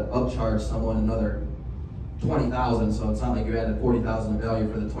to be able to upcharge someone another 20,000, so it's not like you added 40,000 of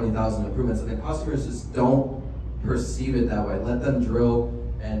value for the 20,000 improvements. And the customers just don't perceive it that way. Let them drill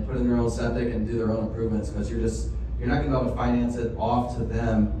and put in their own septic and do their own improvements, because you're not going to be able to finance it off to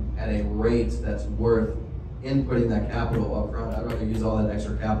them at a rate that's worth inputting that capital up front. I'd rather use all that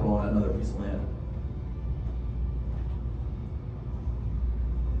extra capital on another piece of land.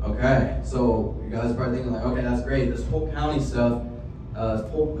 Okay, so you guys are probably thinking like, okay, that's great. This Polk County stuff,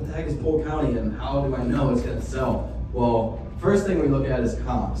 what the heck is Polk County and how do I know it's going to sell? Well, first thing we look at is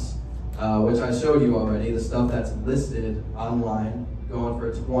comps, which I showed you already, the stuff that's listed online, going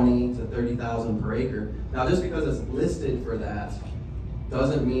for 20 to 30,000 per acre. Now, just because it's listed for that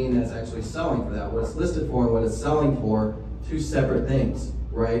doesn't mean it's actually selling for that. What it's listed for and what it's selling for, two separate things,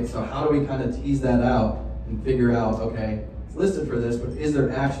 right? So how do we kind of tease that out and figure out, okay, it's listed for this, but is there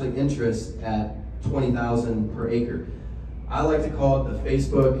actually interest at 20,000 per acre? I like to call it the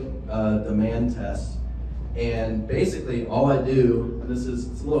Facebook demand test. And basically all I do, and it's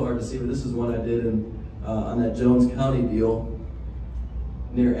a little hard to see, but this is one I did on that Jones County deal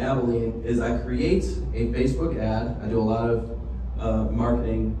near Abilene, is I create a Facebook ad. I do a lot of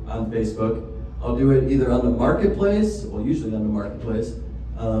marketing on Facebook. I'll do it either on the marketplace, well, usually on the marketplace.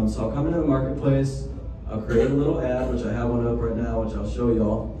 So I'll come into the marketplace, I'll create a little ad, which I have one up right now, which I'll show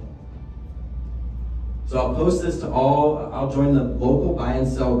y'all. So I'll post this to I'll join the local buy and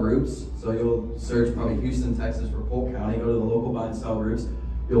sell groups. So you'll search probably Houston, Texas for Polk County, go to the local buy and sell groups.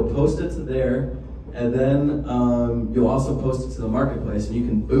 You'll post it to there, and then you'll also post it to the marketplace, and you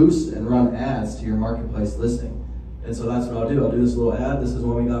can boost and run ads to your marketplace listing. And so that's what I'll do. I'll do this little ad. This is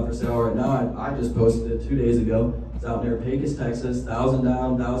one we got for sale right now. I just posted it 2 days ago. It's out near Pecos, Texas, 1,000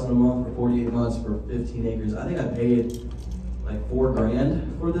 down, 1,000 a month for 48 months for 15 acres. I think I paid like $4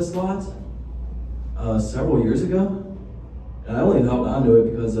 grand for this lot several years ago. And I only held onto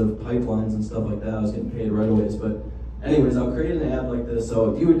it because of pipelines and stuff like that. I was getting paid right away. But anyways, I'll create an ad like this.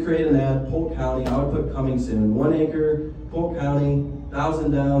 So if you would create an ad, Polk County, I would put coming soon. 1 acre, Polk County,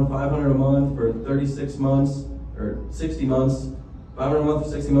 1,000 down, 500 a month for 36 months, or 60 months, 500 a month for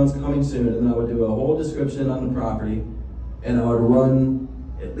 60 months, coming soon. And then I would do a whole description on the property, and I would run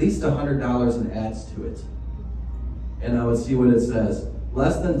at least $100 in ads to it. And I would see what it says.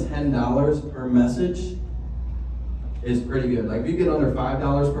 Less than $10 per message is pretty good. Like if you get under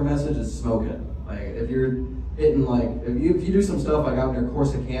 $5 per message, it's smoking. Like if you're hitting if you do some stuff like out near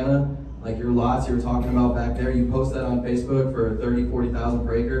Corsicana, like your lots you were talking about back there, you post that on Facebook for 30,000, 40,000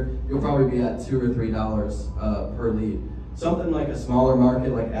 per acre, you'll probably be at $2 or $3 per lead. something like a smaller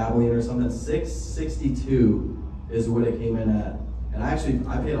market like Abilene or something, 662 is what it came in at. And I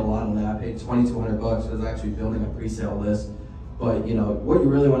paid a lot on that. I paid $2,200 because I was actually building a pre-sale list. But you know, what you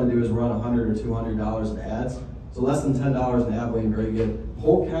really want to do is run $100 or $200 of ads. So less than $10 in Abilene, very good.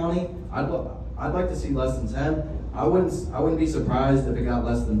 Polk County, I'd like to see less than 10. I wouldn't be surprised if it got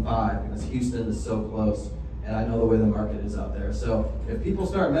less than 5 because Houston is so close, and I know the way the market is out there. So if people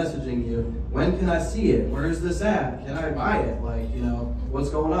start messaging you, when can I see it? Where's this at? Can I buy it? Like, you know, what's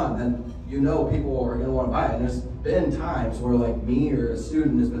going on? Then you know people are gonna want to buy it. And there's been times where like me or a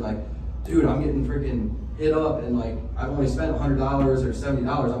student has been like, dude, I'm getting freaking hit up and like I've only spent $100 or $70. I'm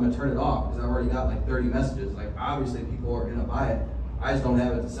gonna turn it off because I've already got like 30 messages. Like obviously people are gonna buy it. I just don't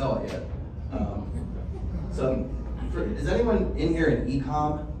have it to sell it yet. Is anyone in here in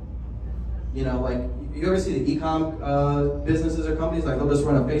e-com? You know, like, you ever see the e-com businesses or companies? Like, they'll just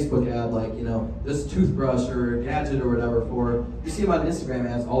run a Facebook ad, like, you know, this toothbrush or gadget or whatever for, you see them on Instagram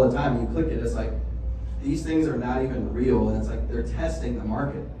ads all the time, and you click it, it's like, these things are not even real, and it's like they're testing the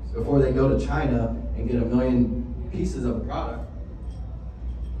market before they go to China and get 1 million pieces of a product.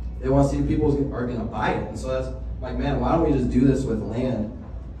 They want to see if people are going to buy it, and so that's like, man, why don't we just do this with land?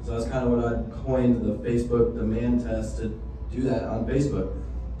 So that's kind of what I coined the Facebook demand test to do that on Facebook.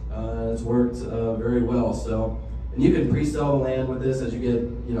 It's worked very well. So, and you can pre-sell the land with this as you get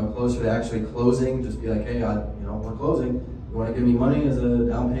closer to actually closing. Just be like, hey, we're closing. You want to give me money as a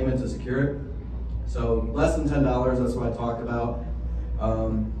down payment to secure it? So less than $10. That's what I talked about.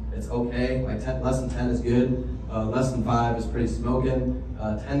 It's okay. Like less than 10 is good. Less than 5 is pretty smoking.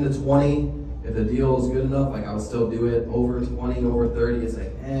 10 to 20. If the deal is good enough, like I would still do it. Over 20, over 30, it's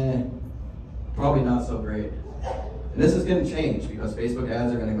like, probably not so great. And this is gonna change because Facebook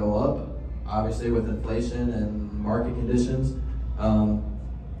ads are gonna go up, obviously with inflation and market conditions. I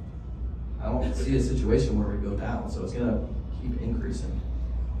don't see a situation where we go down, so it's gonna keep increasing.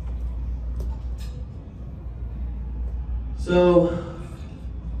 So,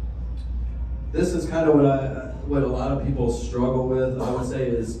 this is kind of what a lot of people struggle with, I would say,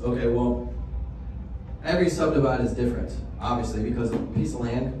 is, okay, well, every subdivide is different, obviously, because a piece of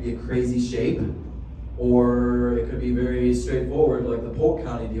land could be a crazy shape, or it could be very straightforward, like the Polk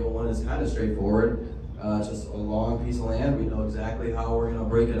County deal one is kind of straightforward. Just a long piece of land, we know exactly how we're gonna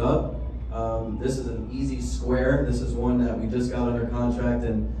break it up. This is an easy square. This is one that we just got under contract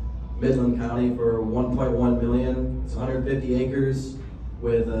in Midland County for $1.1 million. It's 150 acres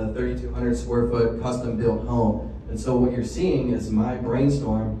with a 3,200 square foot custom built home. And so what you're seeing is my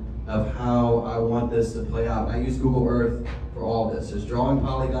brainstorm of how I want this to play out. I use Google Earth for all this. Just drawing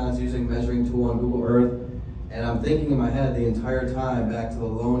polygons using measuring tool on Google Earth. And I'm thinking in my head the entire time back to the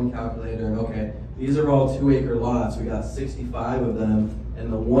loan calculator, and okay, these are all 2-acre lots. We got 65 of them,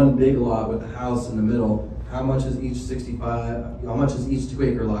 and the one big lot with the house in the middle. How much is each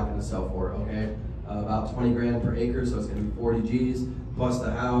 2-acre lot gonna sell for, okay? About 20 grand per acre, so it's gonna be 40 G's, plus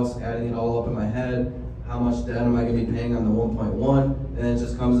the house, adding it all up in my head. How much debt am I gonna be paying on the 1.1? And then it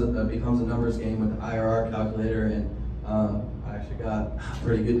just becomes a numbers game with the IRR calculator, and I actually got a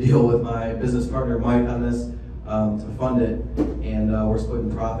pretty good deal with my business partner, Mike, on this to fund it, and we're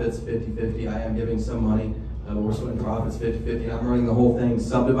splitting profits 50-50. I am giving some money, but we're splitting profits 50-50. I'm running the whole thing,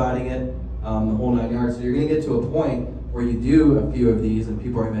 subdividing it, the whole 9 yards. So you're gonna get to a point where you do a few of these and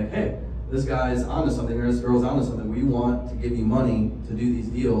people are gonna be like, hey, this guy's onto something or this girl's onto something. We want to give you money to do these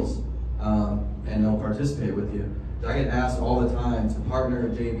deals, and they'll participate with you. I get asked all the time to partner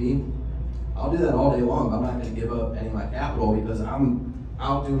at JV. I'll do that all day long, but I'm not gonna give up any of my capital because I'm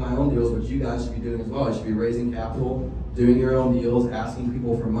out doing my own deals, which you guys should be doing as well. You should be raising capital, doing your own deals, asking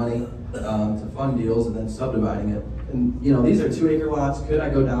people for money to fund deals, and then subdividing it. And these are 2-acre lots. Could I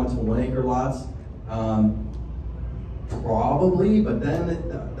go down to 1-acre lots? Probably, but then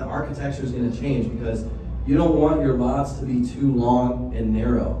the architecture is going to change because you don't want your lots to be too long and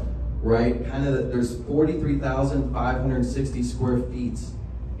narrow, right? There's 43,560 square feet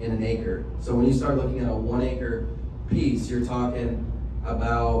in an acre. So when you start looking at a 1-acre piece, you're talking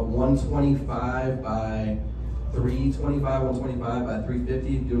about 125 by 325, 125 by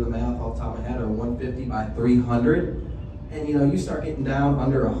 350, doing the math off the top of my head, or 150 by 300. And you start getting down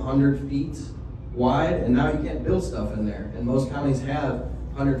under 100 feet wide, and now you can't build stuff in there. And most counties have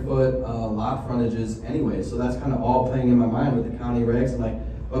 100-foot lot frontages anyway, so that's kind of all playing in my mind with the county regs. I'm like,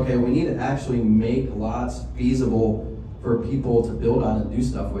 okay, we need to actually make lots feasible for people to build on and do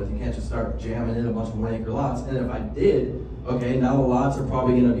stuff with. You can't just start jamming in a bunch of 1-acre lots. And if I did, okay, now the lots are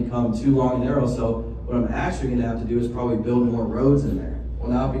probably going to become too long and narrow, so what I'm actually going to have to do is probably build more roads in there.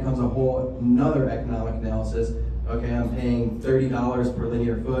 Well, now it becomes a whole another economic analysis. Okay, I'm paying $30 per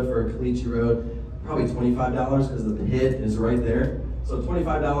linear foot for a caliche road. probably $25 because the pit is right there. So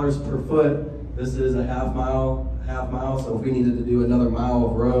 $25 per foot. This is a half mile. So if we needed to do another mile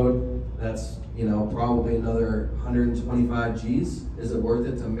of road, that's probably another 125 G's. Is it worth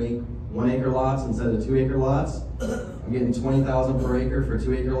it to make 1 acre lots instead of 2 acre lots? I'm getting 20,000 per acre for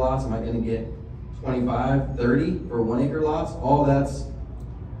 2 acre lots. Am I going to get 25, 30 for 1 acre lots? All that's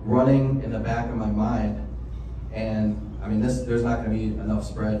running in the back of my mind. And I mean, there's not going to be enough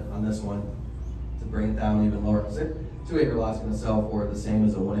spread on this one to bring it down even lower. Because 2 acre lot's going to sell for the same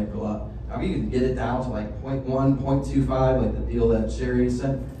as a 1 acre lot. Now, if you can get it down to like 0.1, 0.25, like the deal that Sherry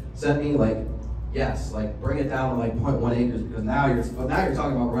sent me, like, yes, like bring it down to like 0.1 acres, because now you're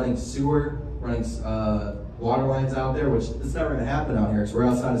talking about running sewer, running water lines out there, which it's never going to happen out here because we're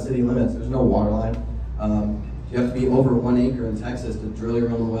outside of city limits. There's no water line. You have to be over 1 acre in Texas to drill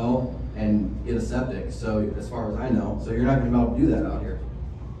your own well and get a septic. So as far as I know, so you're not going to be able to do that out here.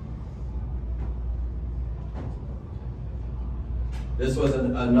 This was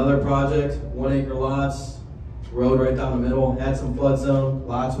another project, 1 acre lots, road right down the middle, had some flood zone,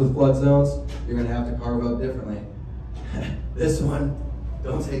 lots with flood zones. You're gonna have to carve up differently. This one,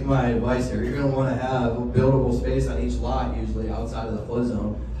 don't take my advice here. You're gonna wanna have buildable space on each lot, usually outside of the flood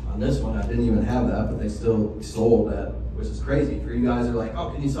zone. On this one, I didn't even have that, but they still sold that, which is crazy. For you guys who are like, oh,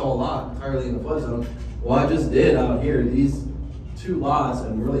 can you sell a lot entirely in the flood zone? Well, I just did out here. These 2 lots,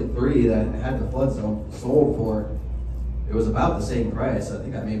 and really 3 that had the flood zone, sold for, it was about the same price. I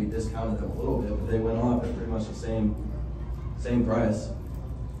think I maybe discounted them a little bit, but they went off at pretty much the same price.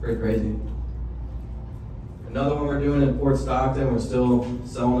 Very crazy. Another one we're doing in Fort Stockton. We're still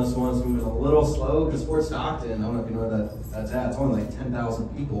selling this one. It's moving a little slow because Fort Stockton, I don't know if you know where that's at. It's only like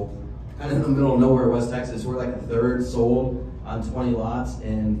 10,000 people, kind of in the middle of nowhere, West Texas. We're like a third sold on 20 lots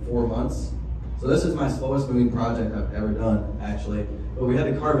in 4 months. So this is my slowest moving project I've ever done, actually. But we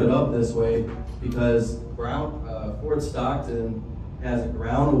had to carve it up this way because Fort Stockton has a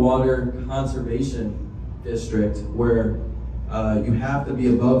groundwater conservation district where you have to be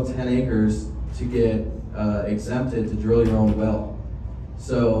above 10 acres to get exempted to drill your own well.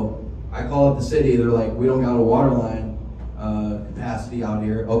 So I call up the city, they're like, we don't got a water line capacity out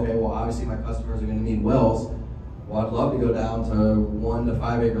here. Okay, well obviously my customers are gonna need wells. Well, I'd love to go down to 1 to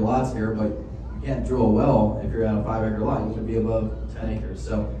 5 acre lots here, but you can't drill a well if you're at a 5 acre lot. You need to be above 10 acres.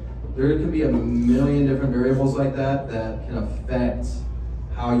 So there can be a million different variables like that that can affect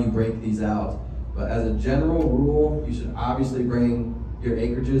how you break these out. But as a general rule, you should obviously bring your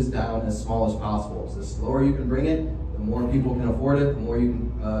acreages down as small as possible. So the slower you can bring it, the more people can afford it, the more you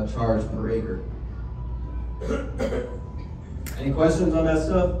can charge per acre. Any questions on that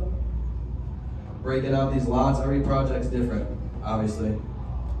stuff? Breaking out these lots, every project's different, obviously.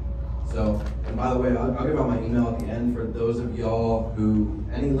 So, and by the way, I'll give out my email at the end for those of y'all who,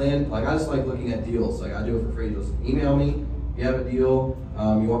 any land, like I just like looking at deals, like I do it for free. Just email me, you have a deal,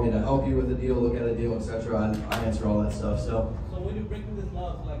 you want me to help you with a deal, look at a deal, etc. I answer all that stuff, so. So when you break these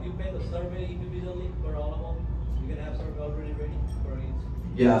lots, like you pay the survey individually for all of them? You can have survey already ready for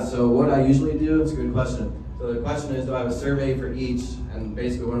each? Yeah, so what I usually do, it's a good question. So the question is, do I have a survey for each? And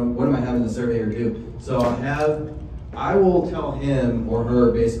basically, what am I having the surveyor do? So I will tell him or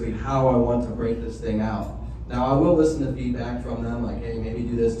her basically how I want to break this thing out. Now I will listen to feedback from them, like, hey, maybe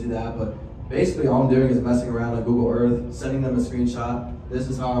do this, do that, but basically all I'm doing is messing around on Google Earth, sending them a screenshot, this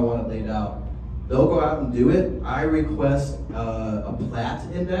is how I want it laid out. They'll go out and do it. I request a plat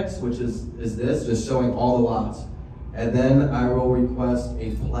index, which is this, just showing all the lots. And then I will request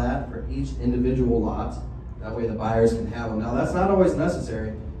a plat for each individual lot. That way the buyers can have them. Now that's not always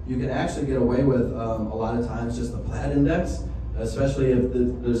necessary. You can actually get away with a lot of times just the plat index, especially if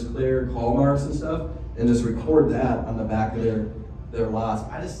there's clear call marks and stuff, and just record that on the back of their lots.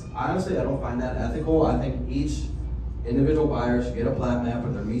 Honestly, I don't find that ethical. I think each individual buyer should get a plat map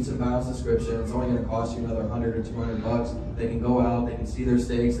with their meets and bounds description. It's only going to cost you another $100 or $200. They can go out, they can see their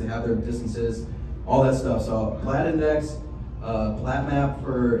stakes, they have their distances, all that stuff. So plat index, plat map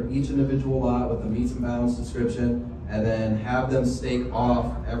for each individual lot with the meets and bounds description, and then have them stake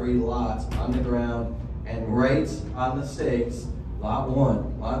off every lot on the ground and write on the stakes, lot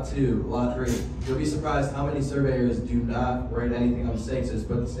 1, lot 2, lot 3. You'll be surprised how many surveyors do not write anything on the stakes, just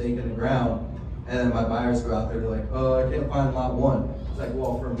put the stake in the ground, and then my buyers go out there, they're like, oh, I can't find lot 1. It's like,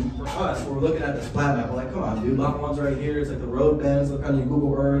 well, for us, we're looking at this plat map, we're like, come on, dude, lot 1's right here, it's like the road bends, look on your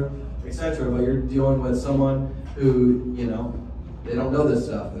Google Earth, etc. But you're dealing with someone who, you know, they don't know this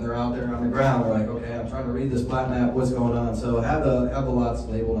stuff, and they're out there on the ground. They're like, okay, I'm trying to read this plat map. What's going on? So have the lots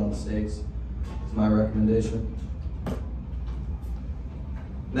labeled on the stakes. Is my recommendation.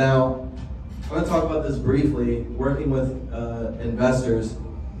 Now, I'm going to talk about this briefly. Working with investors,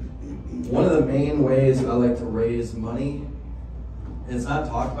 one of the main ways I like to raise money, and it's not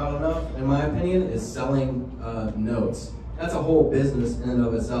talked about enough, in my opinion, is selling notes. That's a whole business in and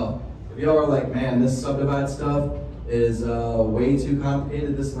of itself. If y'all are like, man, this subdivide stuff is way too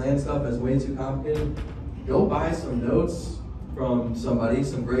complicated, this land stuff is way too complicated, go buy some notes from somebody,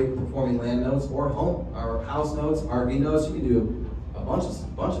 some great performing land notes, or home, or house notes, RV notes. You can do a bunch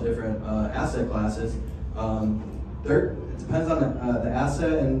of different asset classes. It depends on the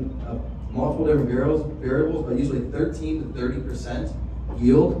asset and multiple different variables, but usually 13 to 30%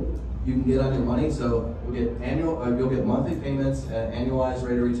 yield you can get on your money. So you'll get monthly payments at annualized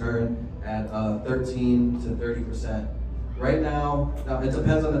rate of return at 13 to 30%. Right now it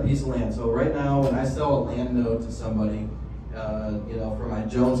depends on the piece of land. So right now, when I sell a land note to somebody, for my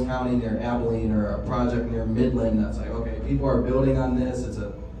Jones County near Abilene, or a project near Midland, that's like, okay, people are building on this, it's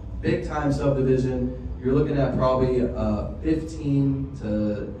a big time subdivision, you're looking at probably 15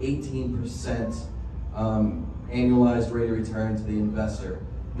 to 18% annualized rate of return to the investor.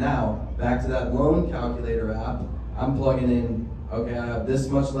 Now, back to that loan calculator app, I'm plugging in, okay, I have this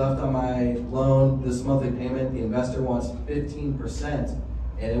much left on my loan, this monthly payment, the investor wants 15%,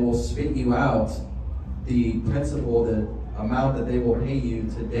 and it will spit you out the principal, the amount that they will pay you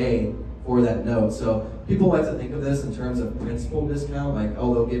today for that note. So people like to think of this in terms of principal discount, like,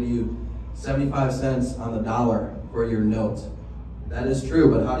 oh, they'll give you 75 cents on the dollar for your note. That is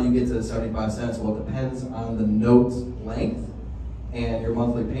true, but how do you get to the 75 cents? Well, it depends on the note length and your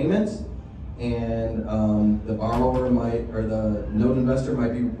monthly payments, and the borrower might, or the note investor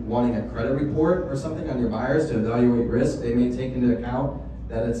might be wanting a credit report or something on your buyers to evaluate risk. They may take into account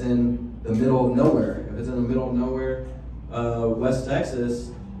that it's in the middle of nowhere. If it's in the middle of nowhere, West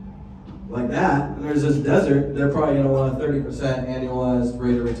Texas, like that, and there's this desert, they're probably going to want a 30% annualized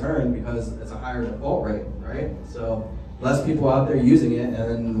rate of return because it's a higher default rate, right? So less people out there using it, and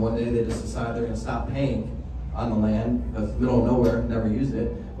then one day they just decide they're going to stop paying on the land because middle of nowhere, never used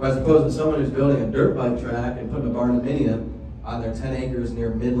it. As opposed to someone who's building a dirt bike track and putting a barndominium on their 10 acres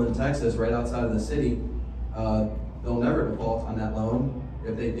near Midland, Texas, right outside of the city, they'll never default on that loan.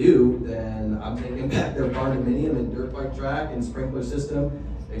 If they do, then I'm taking back their barndominium and dirt bike track and sprinkler system,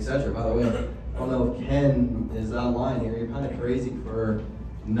 etc. By the way, I don't know if Ken is online here. You're kind of crazy for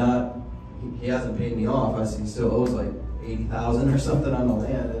not, he hasn't paid me off. I see he still owes like 80,000 or something on the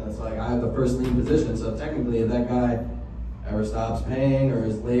land, and it's like I have the first lien position. So technically, if that guy ever stops paying or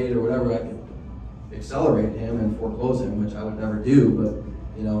is late or whatever, I can accelerate him and foreclose him, which I would never do. But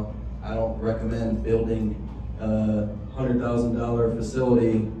I don't recommend building a $100,000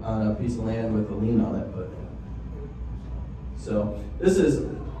 facility on a piece of land with a lien on it. But so this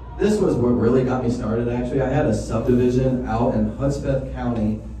was what really got me started. Actually, I had a subdivision out in Hudspeth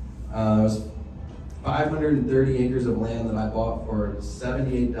County. It was 530 acres of land that I bought for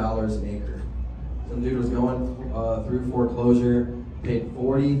 $78 an acre. Some dude was going through foreclosure, paid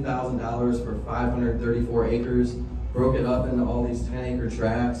 $40,000 for 534 acres, broke it up into all these 10-acre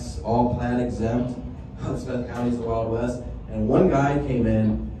tracts, all plat exempt. Hudspeth County's the Wild West. And one guy came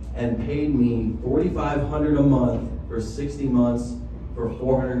in and paid me $4,500 a month for 60 months for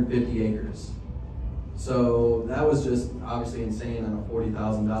 450 acres. So that was just obviously insane on a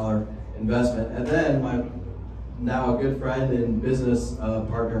 $40,000 investment. And then my now a good friend and business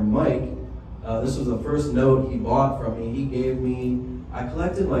partner, Mike, this was the first note he bought from me. He gave me, I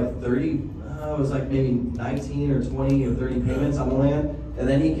collected like 30, it was like maybe 19 or 20 or 30 payments on the land. And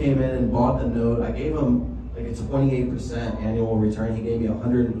then he came in and bought the note. I gave him like a 28% annual return. He gave me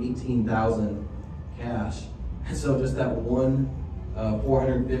 $118,000 cash. And so just that one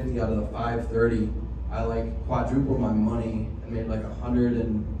 450 out of the 530, I like quadrupled my money and made like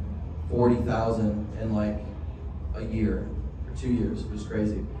 140,000 in like a year or 2 years. It was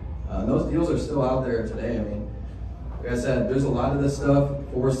crazy. Those deals are still out there today. I mean, like I said, there's a lot of this stuff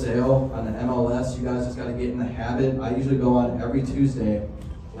for sale on the MLS. You guys just got to get in the habit. I usually go on every Tuesday,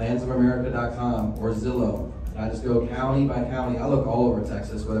 landsofamerica.com or Zillow. And I just go county by county. I look all over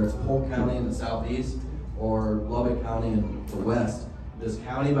Texas, whether it's Polk County in the southeast or Lubbock County in the west. Just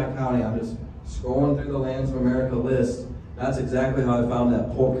county by county, I'm just scrolling through the Lands of America list. That's exactly how I found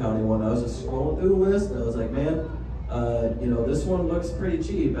that Polk County one. I was just scrolling through the list and I was like, man, this one looks pretty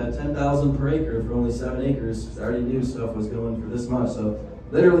cheap at $10,000 per acre for only 7 acres. I already knew stuff was going for this much. So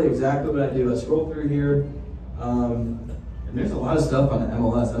literally exactly what I do. I scroll through here, and there's a lot of stuff on the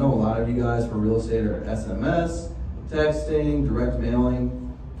MLS. I know a lot of you guys for real estate are SMS, texting, direct mailing.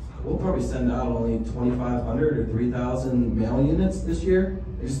 We'll probably send out only 2,500 or 3,000 mail units this year.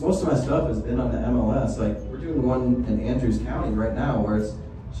 Just most of my stuff has been on the MLS. Like we're doing one in Andrews County right now where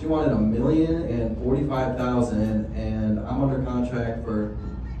she wanted $1,045,000, and I'm under contract for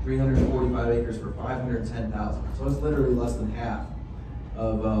 345 acres for 510,000. So it's literally less than half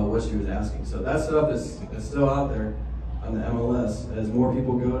of what she was asking. So that stuff is still out there on the MLS. As more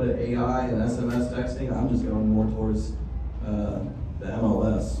people go to AI and SMS texting, I'm just going more towards the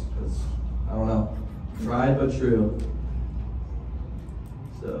MLS because I don't know, tried but true.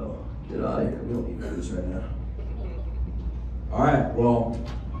 So get out of here. We don't need this right now. All right. Well,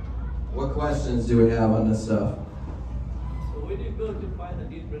 what questions do we have on this stuff? So where do you go to find the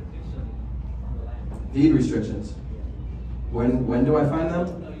deed restriction on the land? Deed restrictions. When do I find them?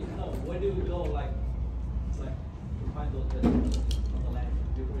 No, where do you go like to find those restrictions on the land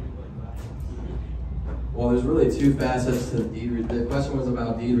before you go and buy? Well, there's really two facets to the deed. The question was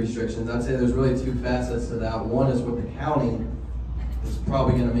about deed restrictions. I'd say there's really two facets to that. One is what the county is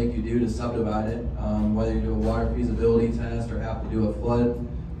probably going to make you do to subdivide it, whether you do a water feasibility test or have to do a flood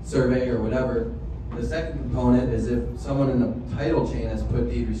survey or whatever. The second component is if someone in the title chain has put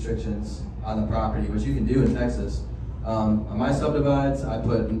deed restrictions on the property, which you can do in Texas. On my subdivides, I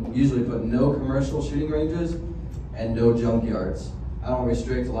usually put no commercial shooting ranges and no junkyards. I don't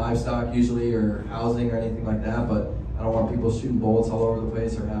restrict livestock usually or housing or anything like that, but I don't want people shooting bullets all over the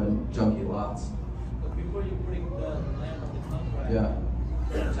place or having junky lots. But before you bring the land on the contract. Yeah.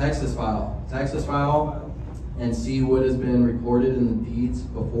 Texas file, and see what has been recorded in the deeds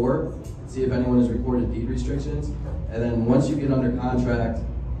before. See if anyone has recorded deed restrictions, and then once you get under contract,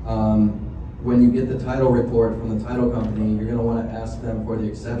 when you get the title report from the title company, you're going to want to ask them for the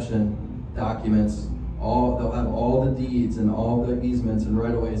exception documents. They'll have all the deeds and all the easements and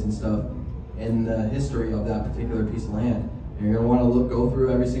right-of-ways and stuff in the history of that particular piece of land. And you're going to want to go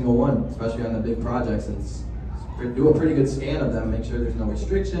through every single one, especially on the big projects, and do a pretty good scan of them, make sure there's no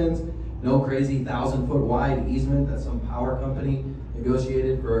restrictions, no crazy 1,000-foot wide easement that some power company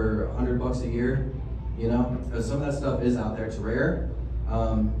negotiated for $100 a year, you know, because some of that stuff is out there. It's rare,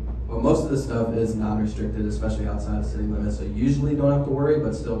 but most of the stuff is non-restricted, especially outside of city limits, so you usually don't have to worry,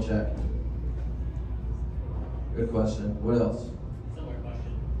 but still check. Good question. What else? Similar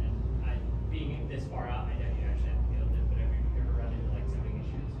question, and being this far out, I know you actually have to deal with it, but have you ever run into like zoning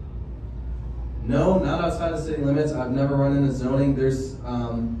issues? No, not outside of city limits. I've never run into zoning.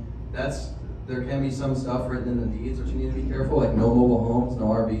 There can be some stuff written in the deeds which you need to be careful, like no mobile homes, no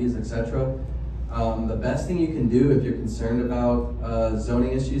RVs, etc. The best thing you can do if you're concerned about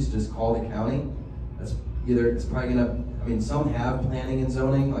zoning issues, just call the county. It's probably gonna, I mean, some have planning and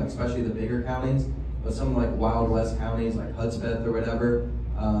zoning, like especially the bigger counties, but some like Wild West counties, like Hudspeth or whatever,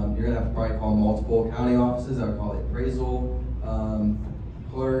 you're gonna have to probably call multiple county offices. I would call the appraisal,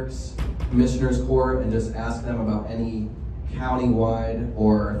 clerks, commissioner's court, and just ask them about any county-wide,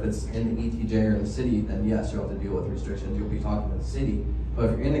 or if it's in the ETJ or in the city, then yes, you'll have to deal with restrictions. You'll be talking to the city. But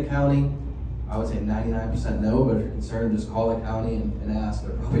if you're in the county, I would say 99% no, but if you're concerned, just call the county and ask.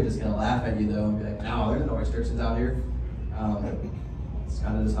 They're probably just gonna laugh at you though and be like, no, there's no restrictions out here. It's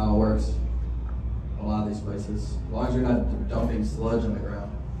kind of just how it works a lot of these places. As long as you're not dumping sludge on the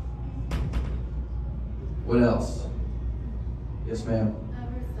ground. What else? Yes, ma'am.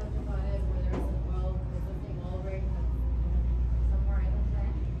 Ever subdivided where there's an oil, existing oil rig somewhere in the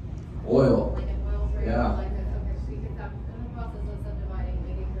thing? Oil. Like an oil rig, Yeah. like a, okay, so you could have, in the process of subdividing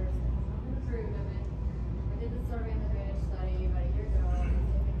 8 acres, something approved of it. I did the survey and the drainage study about a year ago, and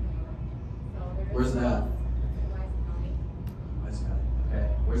it's in Vancouver. So there is. Where's that? It's in Rice County. Nice guy. Okay.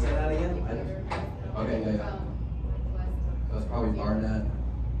 Where's that at again? Okay, yeah. That was probably Barnett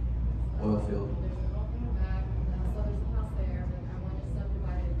oil field. There's an oil in the back, so there's a house there, but I want to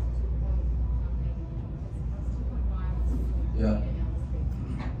subdivide it to 2 point something. It's 2.5, Yeah. down the street.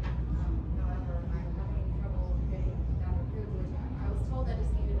 However, I'm having trouble getting that approved, which I was told I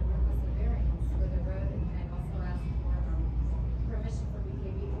just needed a request of variance for the road, and also asked for permission for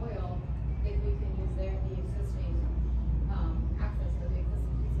BKB oil, if we can use the existing access for the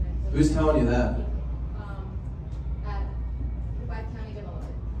existing easement. Who's telling you that? At Grapevine County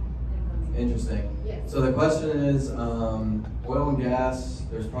Development. Interesting. Yes. So the question is, oil and gas,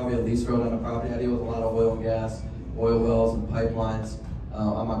 there's probably a lease road on the property. I deal with a lot of oil and gas, oil wells and pipelines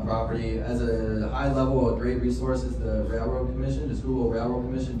on my property. As a high level, a great resource is the Railroad Commission. Just Google Railroad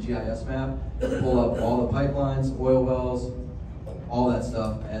Commission GIS map. Pull up all the pipelines, oil wells, all that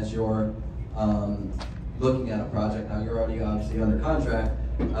stuff as you're looking at a project. Now you're already obviously under contract.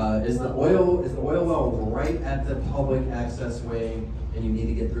 Is the oil well right at the public access way, and you need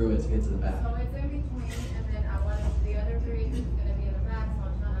to get through it to get to the back? So it's in between, and then I wanted, the other 3 acres is gonna be in the back, so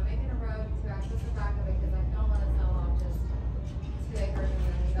I'm trying to make it a road to access the back of it, because I don't wanna sell off just 2 acres and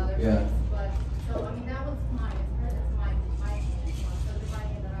then the other Yeah. things. But, so, I mean, that was mine, it's my opinion, so I'm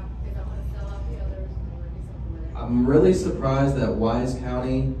subdividing it up, because I wanna sell off the others or do something with it. I'm really surprised that Wise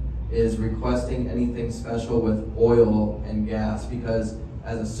County is requesting anything special with oil and gas, because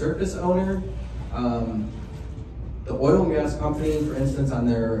as a surface owner, the oil and gas company, for instance, on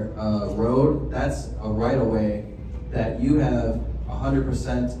their road, that's a right-of-way that you have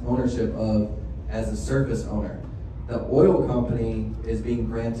 100% ownership of as a surface owner. The oil company is being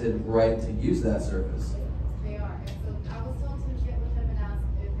granted right to use that surface. They are, and so I was told to get with them and ask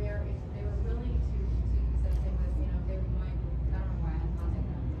if they were willing to use that same with, if they were going, I don't know why I'm contacting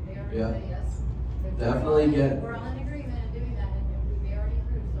them. They already Yeah. said yes. Definitely We're all in agreement in doing that, and they already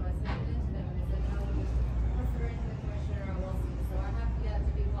approved, so I sent it in to them, and they said, no, we'll just consider it to the commissioner, or we'll see. So I have yet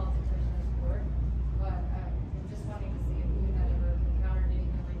to be called to commissioner's court, but I'm just wanting to see if you had ever encountered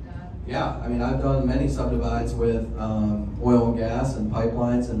anything like that. Yeah, I mean, I've done many subdivides with oil and gas and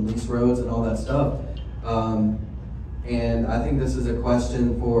pipelines and lease roads and all that stuff. And I think this is a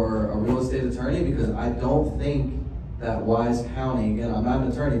question for a real estate attorney, because I don't think that Wise County, again, I'm not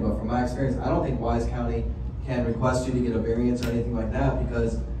an attorney, but from my experience, I don't think Wise County can request you to get a variance or anything like that,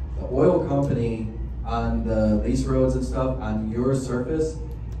 because the oil company on the lease roads and stuff on your surface,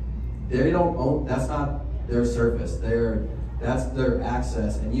 they don't own, that's not their surface, that's their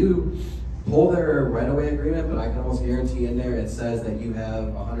access. And you pull their right-of-way agreement, but I can almost guarantee in there it says that you have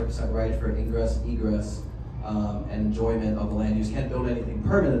 100% right for ingress, egress, and enjoyment of the land use. Can't build anything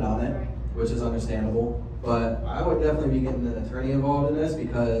permanent on it, which is understandable. But I would definitely be getting an attorney involved in this,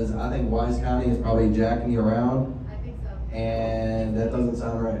 because I think Wise County is probably jacking you around, I think so. and that doesn't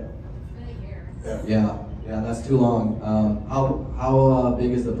sound right. It's been a year. Yeah, that's too long. How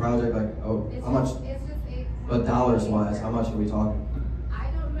big is the project? Like, It's how much? It's just eight. But dollars wise, how much are we talking? I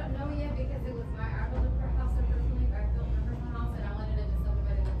don't know yet, because it was I built a house personally, I built my personal house, and I wanted it to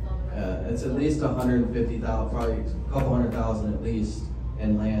subdivide it and sell the rest. It's at least 150,000, probably a couple 100,000 at least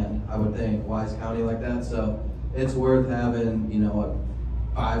in land, I would think, Wise County like that. So it's worth having,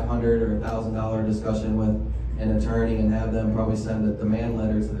 a $500 or $1,000 discussion with an attorney, and have them probably send a demand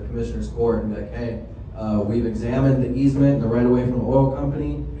letter to the commissioner's court and be like, hey, we've examined the easement and the right of way from the oil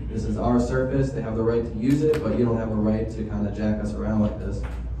company. This is our surface. They have the right to use it, but you don't have a right to kind of jack us around like this.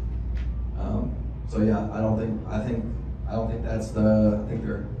 So yeah, I think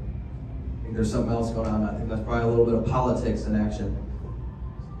there's something else going on. I think that's probably a little bit of politics in action.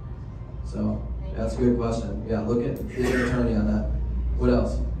 So that's a good question. Yeah, get an attorney on that. What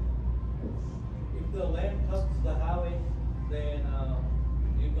else? If the land touches the highway, then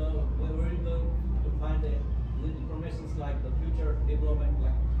where are you going to find the information like the future development,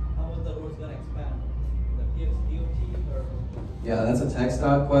 like how much the road's gonna expand? The DOT or? Yeah, that's a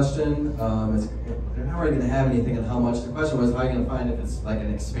TxDOT question. They're not really going to have anything on how much. The question was, how are you going to find if it's like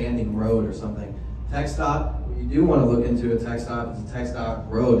an expanding road or something? TxDOT, you do want to look into a TxDOT. If it's a TxDOT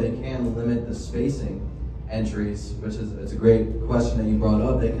road, they can limit the spacing entries, which is it's a great question that you brought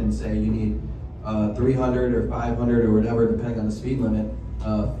up. They can say you need 300 or 500 or whatever, depending on the speed limit,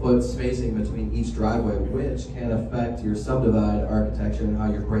 foot spacing between each driveway, which can affect your subdivide architecture and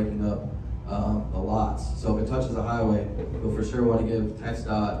how you're breaking up the lots. So if it touches a highway, you'll for sure want to give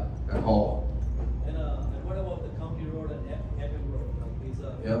TxDOT a call. And what about the county road and FM road?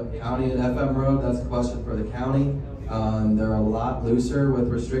 Like Yep, county and FM road, that's a question for the county. They're a lot looser with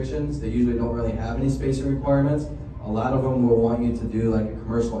restrictions. They usually don't really have any spacing requirements. A lot of them will want you to do like a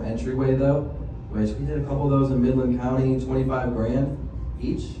commercial entryway though, which we did a couple of those in Midland County, 25 grand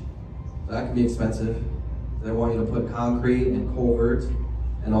each. So that can be expensive. They want you to put concrete and culvert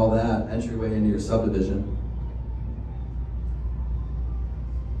and all that entryway into your subdivision.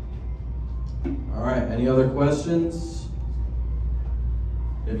 All right, any other questions?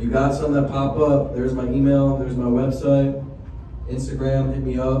 If you got some that pop up, there's my email, there's my website, Instagram, hit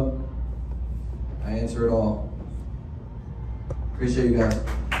me up. I answer it all. Appreciate you guys.